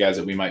the kinds of guys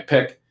that we might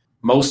pick.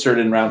 Mostert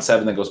in round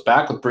 7 that goes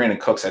back with Brandon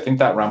Cooks. I think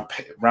that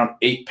round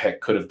 8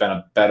 pick could have been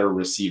a better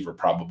receiver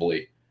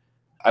probably.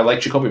 I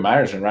like Jacoby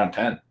Myers in round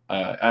 10.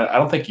 I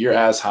don't think you're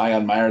as high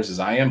on Myers as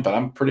I am, but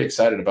I'm pretty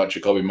excited about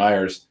Jacoby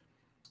Myers.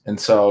 And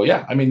so,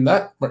 yeah, I mean,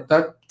 that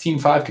team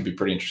 5 could be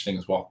pretty interesting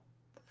as well.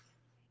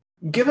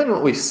 Given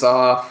what we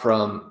saw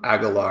from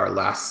Aguilar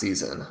last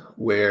season,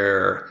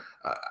 where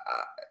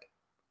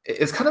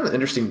it's kind of an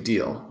interesting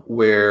deal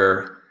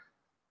where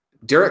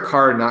Derek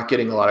Carr not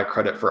getting a lot of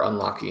credit for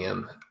unlocking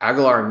him,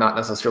 Aguilar not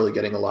necessarily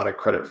getting a lot of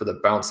credit for the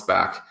bounce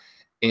back,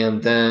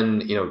 and then,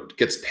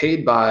 gets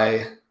paid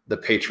by the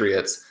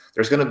Patriots.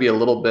 There's going to be a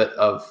little bit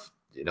of,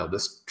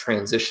 this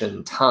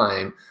transition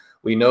time.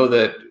 We know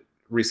that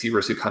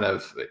receivers who kind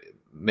of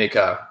make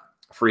a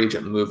free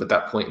agent move at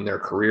that point in their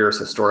careers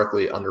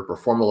historically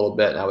underperform a little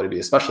bit. And I would be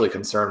especially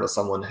concerned with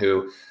someone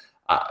who,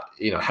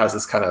 has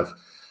this kind of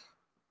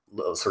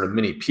sort of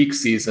mini peak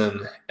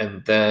season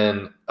and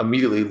then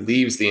immediately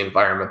leaves the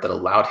environment that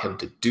allowed him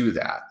to do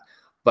that.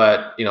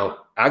 But,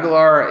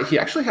 Aguilar, he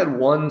actually had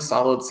one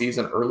solid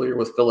season earlier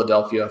with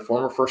Philadelphia,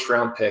 former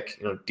first-round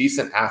pick,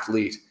 decent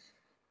athlete.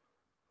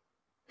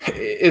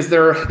 Is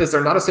there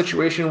not a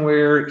situation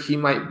where he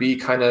might be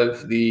kind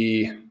of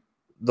the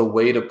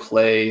way to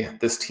play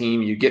this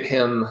team? You get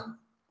him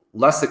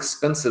less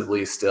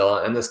expensively still,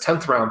 and this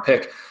 10th round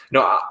pick,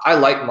 I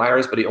like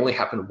Myers, but he only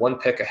happened 1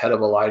 pick ahead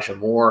of Elijah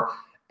Moore.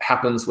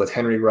 Happens with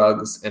Henry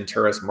Ruggs and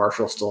Terrace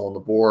Marshall still on the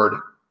board.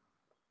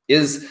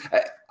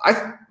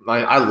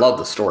 I love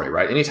the story,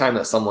 right? Anytime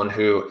that someone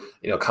who,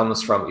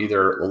 comes from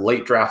either a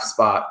late draft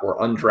spot or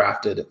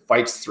undrafted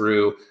fights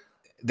through,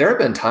 there have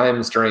been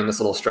times during this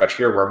little stretch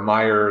here where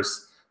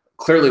Myers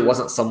clearly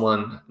wasn't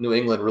someone New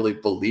England really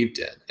believed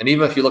in. And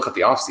even if you look at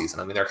the offseason,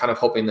 I mean, they're kind of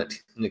hoping that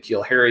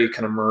N'Keal Harry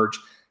can emerge.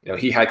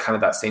 He had kind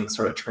of that same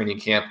sort of training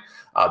camp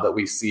that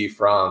we see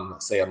from,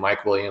 say, a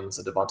Mike Williams,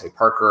 a Devontae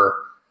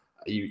Parker.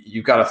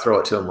 You got to throw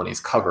it to him when he's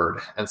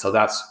covered. And so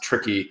that's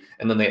tricky.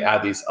 And then they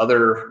add these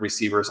other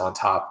receivers on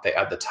top. They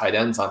add the tight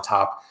ends on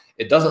top.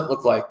 It doesn't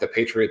look like the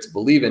Patriots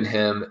believe in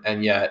him.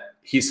 And yet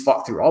he's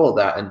fought through all of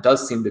that and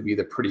does seem to be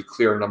the pretty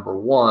clear number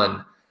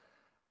 1.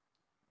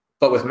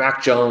 But with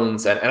Mac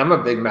Jones, and I'm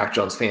a big Mac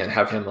Jones fan,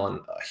 have him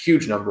on a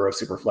huge number of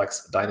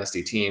Superflex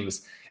Dynasty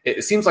teams.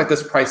 It seems like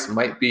this price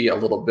might be a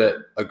little bit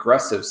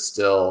aggressive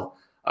still.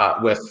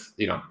 With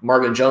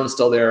Marvin Jones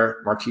still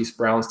there, Marquise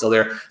Brown still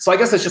there. So I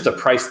guess it's just a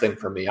price thing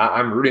for me.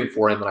 I'm rooting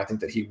for him, and I think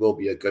that he will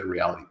be a good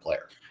reality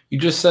player. You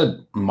just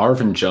said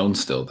Marvin Jones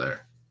still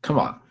there. Come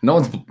on,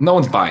 no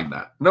one's buying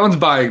that. No one's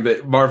buying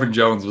that Marvin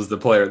Jones was the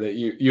player that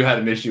you had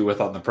an issue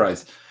with on the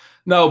price.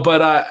 No,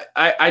 but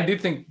I do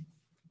think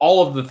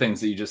all of the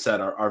things that you just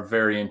said are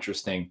very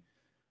interesting,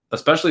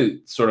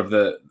 especially sort of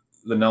the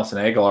Nelson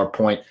Aguilar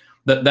point.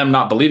 That them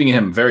not believing in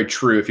him, very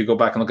true. If you go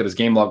back and look at his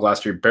game log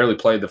last year, barely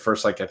played the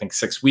first, I think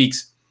 6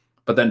 weeks.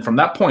 But then from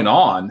that point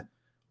on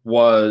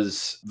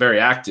was very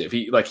active.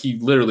 He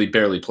literally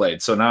barely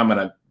played. So now I'm going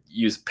to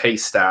use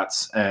pace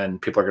stats and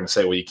people are going to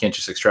say, well, you can't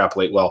just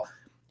extrapolate. Well,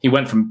 he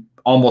went from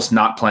almost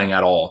not playing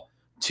at all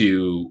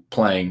to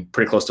playing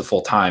pretty close to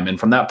full time. And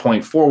from that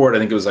point forward, I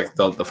think it was like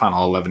the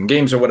final 11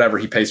 games or whatever,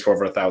 he paced for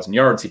over 1,000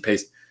 yards. He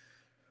paced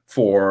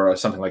for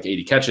something like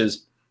 80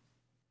 catches.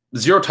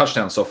 0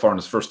 touchdowns so far in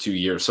his first 2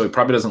 years. So he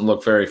probably doesn't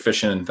look very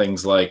efficient in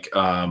things like,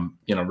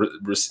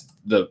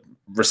 the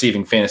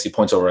receiving fantasy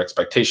points over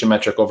expectation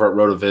metric over at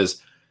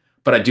RotoViz.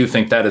 But I do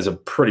think that is a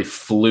pretty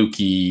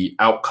fluky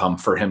outcome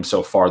for him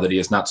so far, that he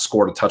has not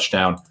scored a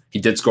touchdown. He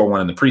did score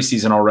one in the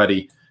preseason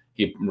already.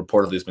 He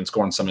reportedly has been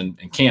scoring some in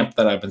camp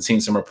that I've been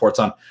seeing some reports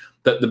on.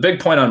 The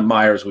big point on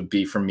Myers would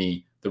be, for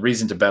me, the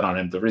reason to bet on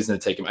him, the reason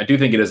to take him. I do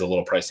think it is a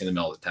little pricey in the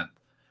middle of the 10th.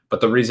 But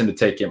the reason to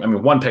take him,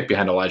 1 pick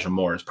behind Elijah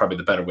Moore is probably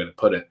the better way to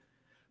put it.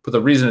 But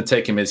the reason to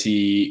take him is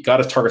he got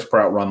his targets per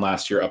out run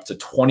last year up to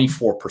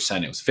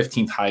 24%. It was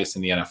 15th highest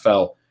in the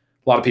NFL.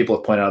 A lot of people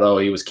have pointed out, oh,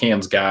 he was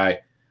Cam's guy.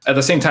 At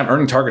the same time,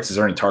 earning targets is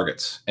earning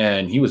targets.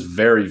 And he was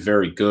very,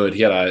 very good.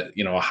 He had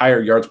a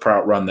higher yards per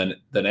out run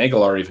than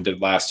Aguilar even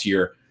did last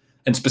year.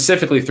 And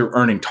specifically through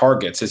earning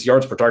targets, his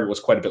yards per target was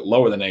quite a bit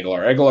lower than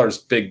Aguilar. Aguilar's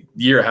big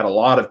year had a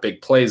lot of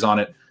big plays on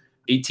it.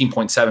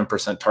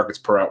 18.7% targets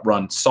per out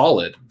run.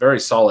 Solid, very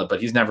solid,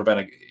 but he's never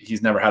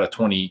had a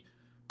 20%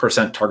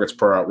 targets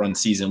per out run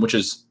season, which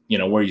is,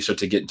 where you start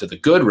to get into the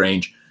good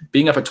range.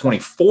 Being up at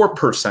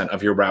 24%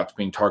 of your routes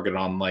being targeted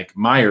on like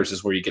Myers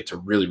is where you get to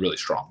really, really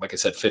strong. Like I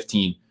said,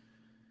 15th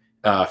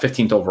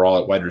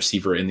overall at wide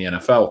receiver in the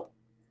NFL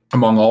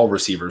among all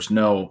receivers.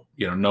 No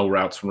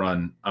routes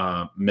run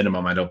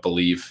minimum, I don't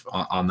believe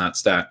on that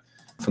stat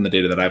from the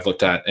data that I've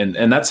looked at.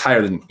 And that's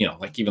higher than,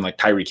 even like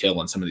Tyreek Hill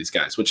and some of these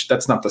guys, which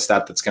that's not the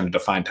stat that's going to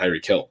define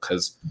Tyreek Hill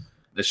because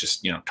it's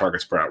just,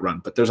 targets per out run.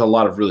 But there's a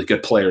lot of really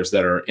good players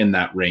that are in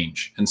that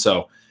range. And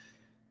so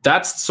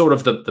that's sort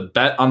of the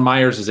bet on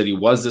Myers, is that he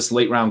was this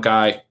late round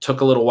guy, took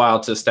a little while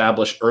to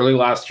establish. Early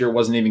last year,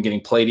 wasn't even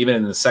getting played, even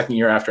in the second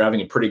year after having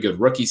a pretty good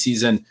rookie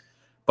season,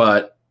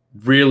 but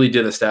really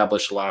did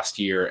establish last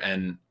year.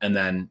 And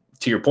then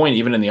to your point,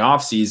 even in the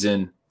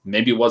offseason,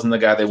 maybe it wasn't the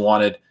guy they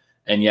wanted.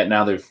 And yet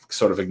now they've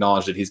sort of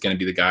acknowledged that he's going to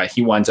be the guy.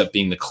 He winds up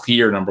being the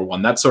clear number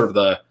one. That's sort of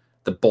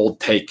the bold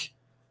take.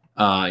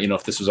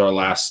 If this was our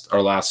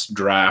last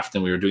draft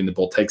and we were doing the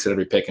bold takes at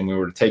every pick and we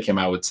were to take him,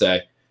 I would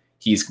say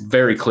he's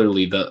very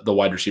clearly the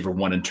wide receiver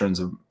one in terms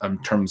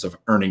of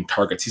earning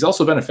targets. He's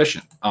also been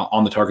efficient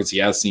on the targets he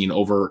has seen,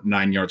 over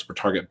 9 yards per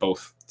target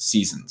both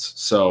seasons.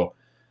 So,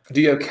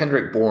 do you have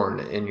Kendrick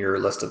Bourne in your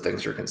list of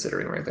things you're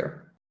considering right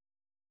there?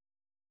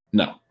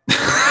 No.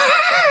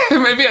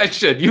 Maybe I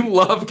should. You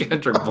love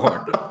Kendrick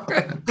Bourne.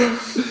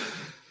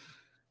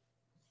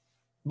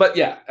 But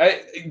yeah,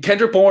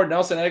 Kendrick Bourne,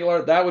 Nelson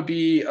Aguilar, that would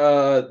be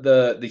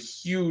the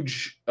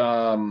huge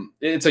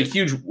it's a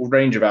huge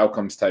range of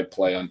outcomes type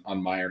play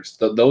on Myers.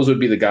 Those would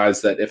be the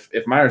guys that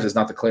if Myers is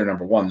not the clear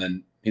number one,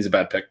 then he's a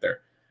bad pick there.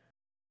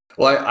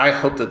 Well, I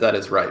hope that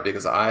is right,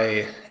 because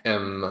I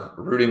am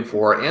rooting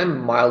for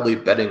and mildly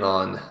betting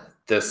on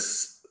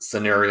this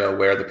scenario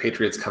where the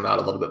Patriots come out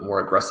a little bit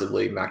more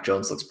aggressively. Mac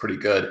Jones looks pretty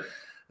good.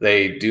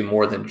 They do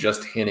more than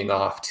just handing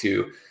off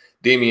to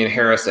Damian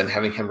Harris and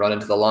having him run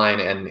into the line.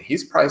 And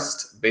he's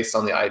priced based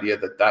on the idea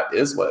that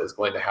is what is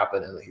going to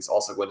happen, and that he's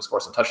also going to score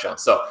some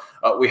touchdowns. So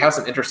we have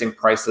some interesting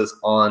prices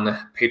on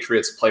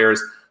Patriots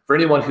players. For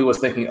anyone who was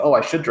thinking, oh,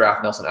 I should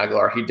draft Nelson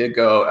Aguilar, he did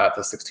go at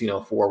the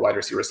 1604 wide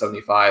receiver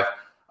 75.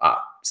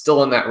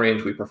 Still in that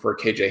range. We prefer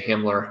KJ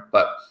Hamler,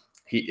 but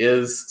he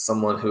is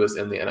someone who is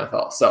in the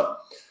NFL. So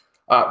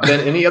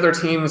then any other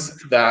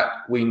teams that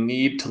we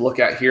need to look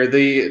at here?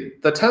 The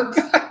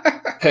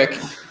 10th pick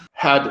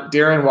had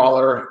Darren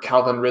Waller,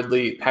 Calvin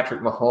Ridley,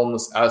 Patrick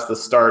Mahomes as the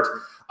start.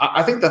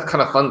 I think the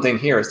kind of fun thing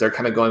here is they're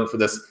kind of going for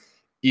this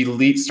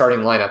elite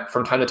starting lineup.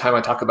 From time to time,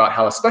 I talk about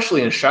how,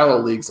 especially in shallow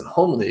leagues and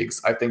home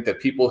leagues, I think that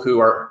people who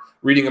are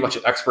reading a bunch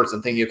of experts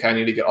and thinking, okay, I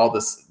need to get all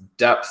this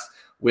depth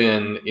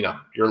when,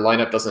 your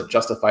lineup doesn't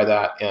justify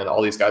that and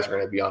all these guys are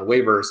going to be on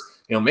waivers,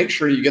 make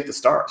sure you get the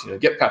starts,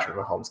 get Patrick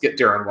Mahomes, get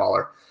Darren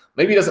Waller.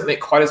 Maybe it doesn't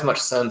make quite as much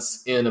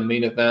sense in a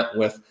main event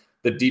with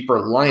the deeper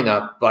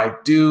lineup, but I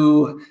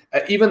do,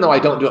 even though I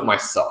don't do it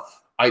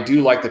myself, I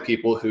do like the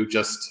people who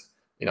just,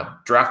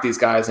 draft these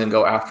guys and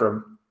go after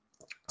them.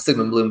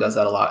 Sigmund Bloom does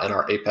that a lot in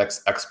our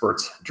Apex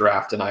Experts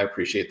draft, and I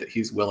appreciate that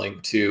he's willing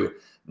to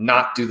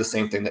not do the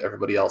same thing that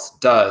everybody else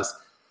does.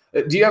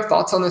 Do you have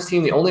thoughts on this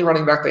team? The only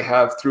running back they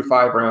have through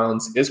 5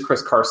 rounds is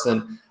Chris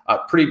Carson. A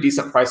pretty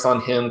decent price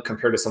on him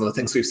compared to some of the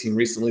things we've seen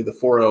recently, the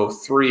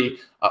 403.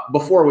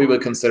 Before we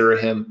would consider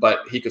him,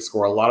 but he could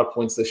score a lot of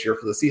points this year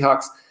for the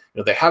Seahawks.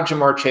 They have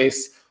Jamar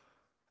Chase,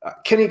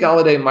 Kenny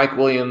Golladay, Mike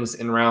Williams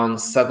in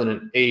rounds 7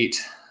 and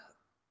 8.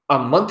 A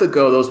month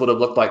ago, those would have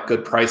looked like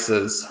good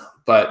prices,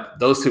 but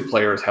those two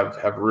players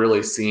have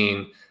really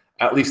seen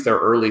at least their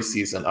early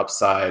season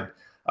upside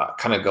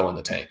kind of go in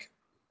the tank.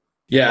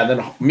 Yeah, and then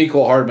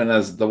Mecole Hardman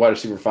as the wide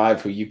receiver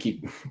 5, who you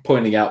keep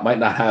pointing out might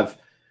not have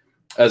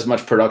as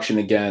much production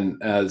again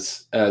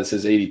as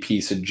his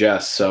ADP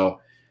suggests. So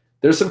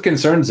there's some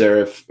concerns there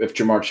if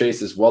Jamar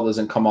Chase as well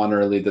doesn't come on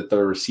early, that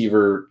the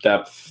receiver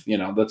depth,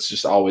 that's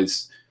just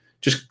always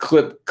just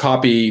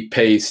copy,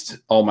 paste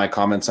all my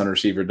comments on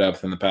receiver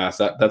depth in the past.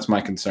 That's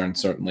my concern,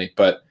 certainly.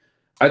 But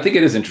I think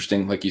it is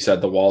interesting, like you said,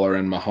 the Waller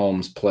and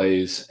Mahomes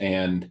plays,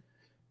 and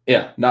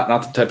yeah, not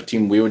the type of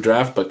team we would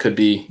draft, but could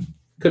be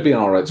an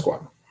all right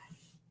squad.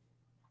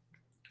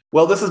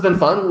 Well, this has been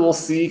fun. We'll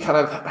see kind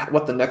of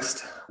what the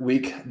next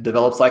week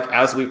develops like.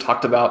 As we've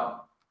talked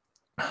about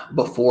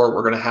before,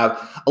 we're going to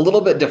have a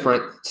little bit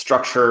different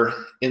structure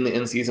in the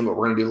in-season, but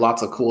we're going to do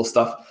lots of cool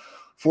stuff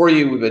for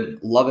you. We've been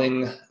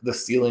loving the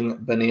Stealing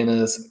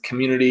Bananas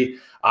community.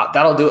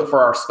 That'll do it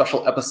for our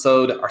special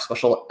episode, our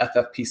special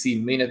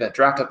FFPC main event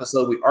draft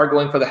episode. We are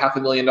going for the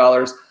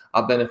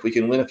 $500,000. Ben, if we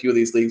can win a few of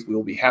these leagues, we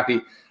will be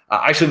happy.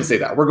 I shouldn't say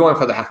that. We're going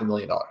for the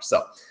 $500,000.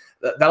 So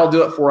that'll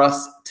do it for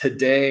us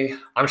today.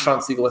 I'm Shawn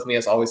Siegele. With me,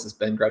 as always, is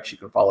Ben Gretsch. You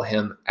can follow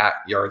him at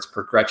Yards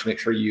Per Gretsch. Make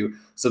sure you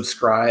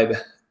subscribe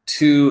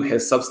to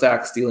his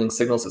Substack, Stealing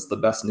Signals. It's the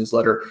best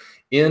newsletter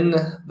in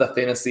the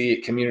fantasy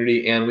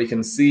community, and we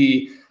can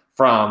see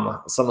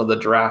from some of the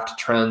draft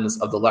trends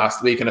of the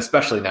last week, and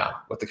especially now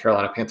with the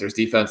Carolina Panthers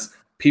defense,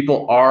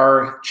 people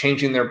are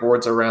changing their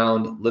boards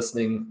around,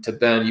 listening to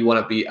Ben. You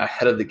want to be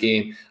ahead of the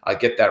game.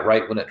 Get that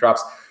right when it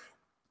drops.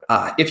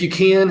 If you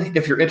can,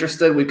 if you're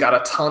interested, we've got a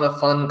ton of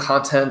fun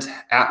content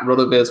at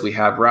RotoViz. We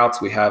have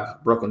routes, we have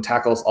broken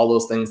tackles, all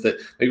those things that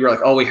maybe you're like,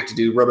 oh, we have to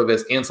do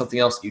RotoViz and something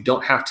else. You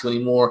don't have to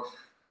anymore.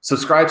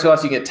 Subscribe to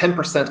us. You get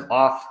 10%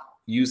 off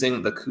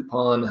using the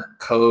coupon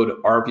code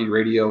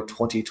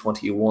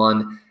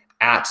RVRadio2021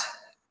 at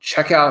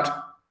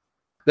checkout.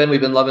 Ben, we've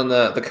been loving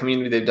the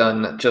community. They've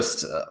done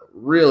just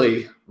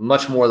really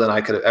much more than I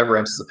could have ever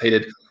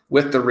anticipated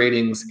with the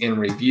ratings and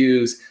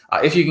reviews.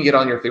 If you can get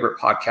on your favorite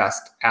podcast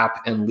app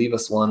and leave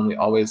us one, we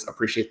always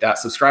appreciate that.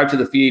 Subscribe to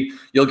the feed.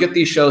 You'll get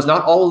these shows.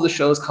 Not all of the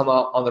shows come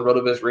out on the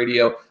RotoViz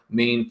Radio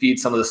main feed.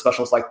 Some of the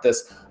specials like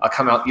this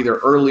come out either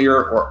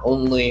earlier or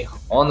only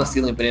on the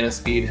Stealing Bananas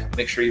feed.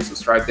 Make sure you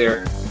subscribe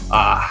there.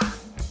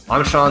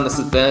 I'm Shawn. This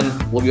is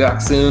Ben. We'll be back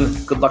soon.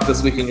 Good luck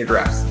this week in your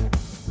drafts.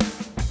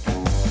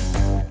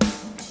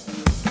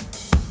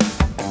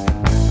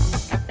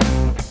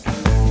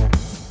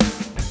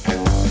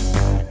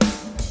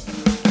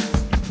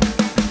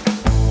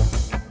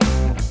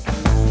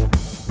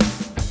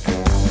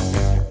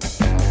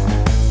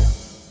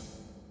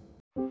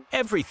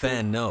 Every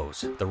fan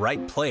knows the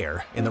right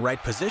player in the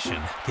right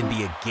position can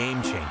be a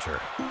game changer.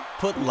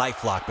 Put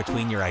LifeLock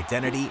between your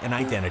identity and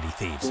identity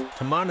thieves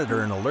to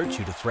monitor and alert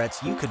you to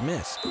threats you could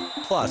miss.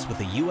 Plus, with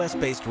a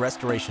U.S.-based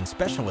restoration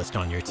specialist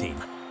on your team,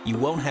 you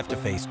won't have to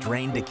face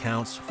drained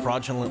accounts,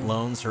 fraudulent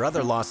loans, or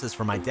other losses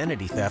from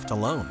identity theft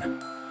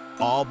alone.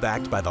 All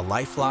backed by the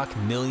LifeLock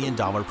 $1 Million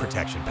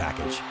Protection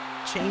Package.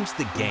 Change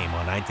the game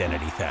on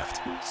identity theft.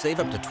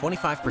 Save up to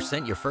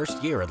 25% your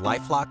first year at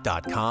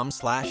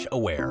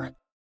LifeLock.com/aware.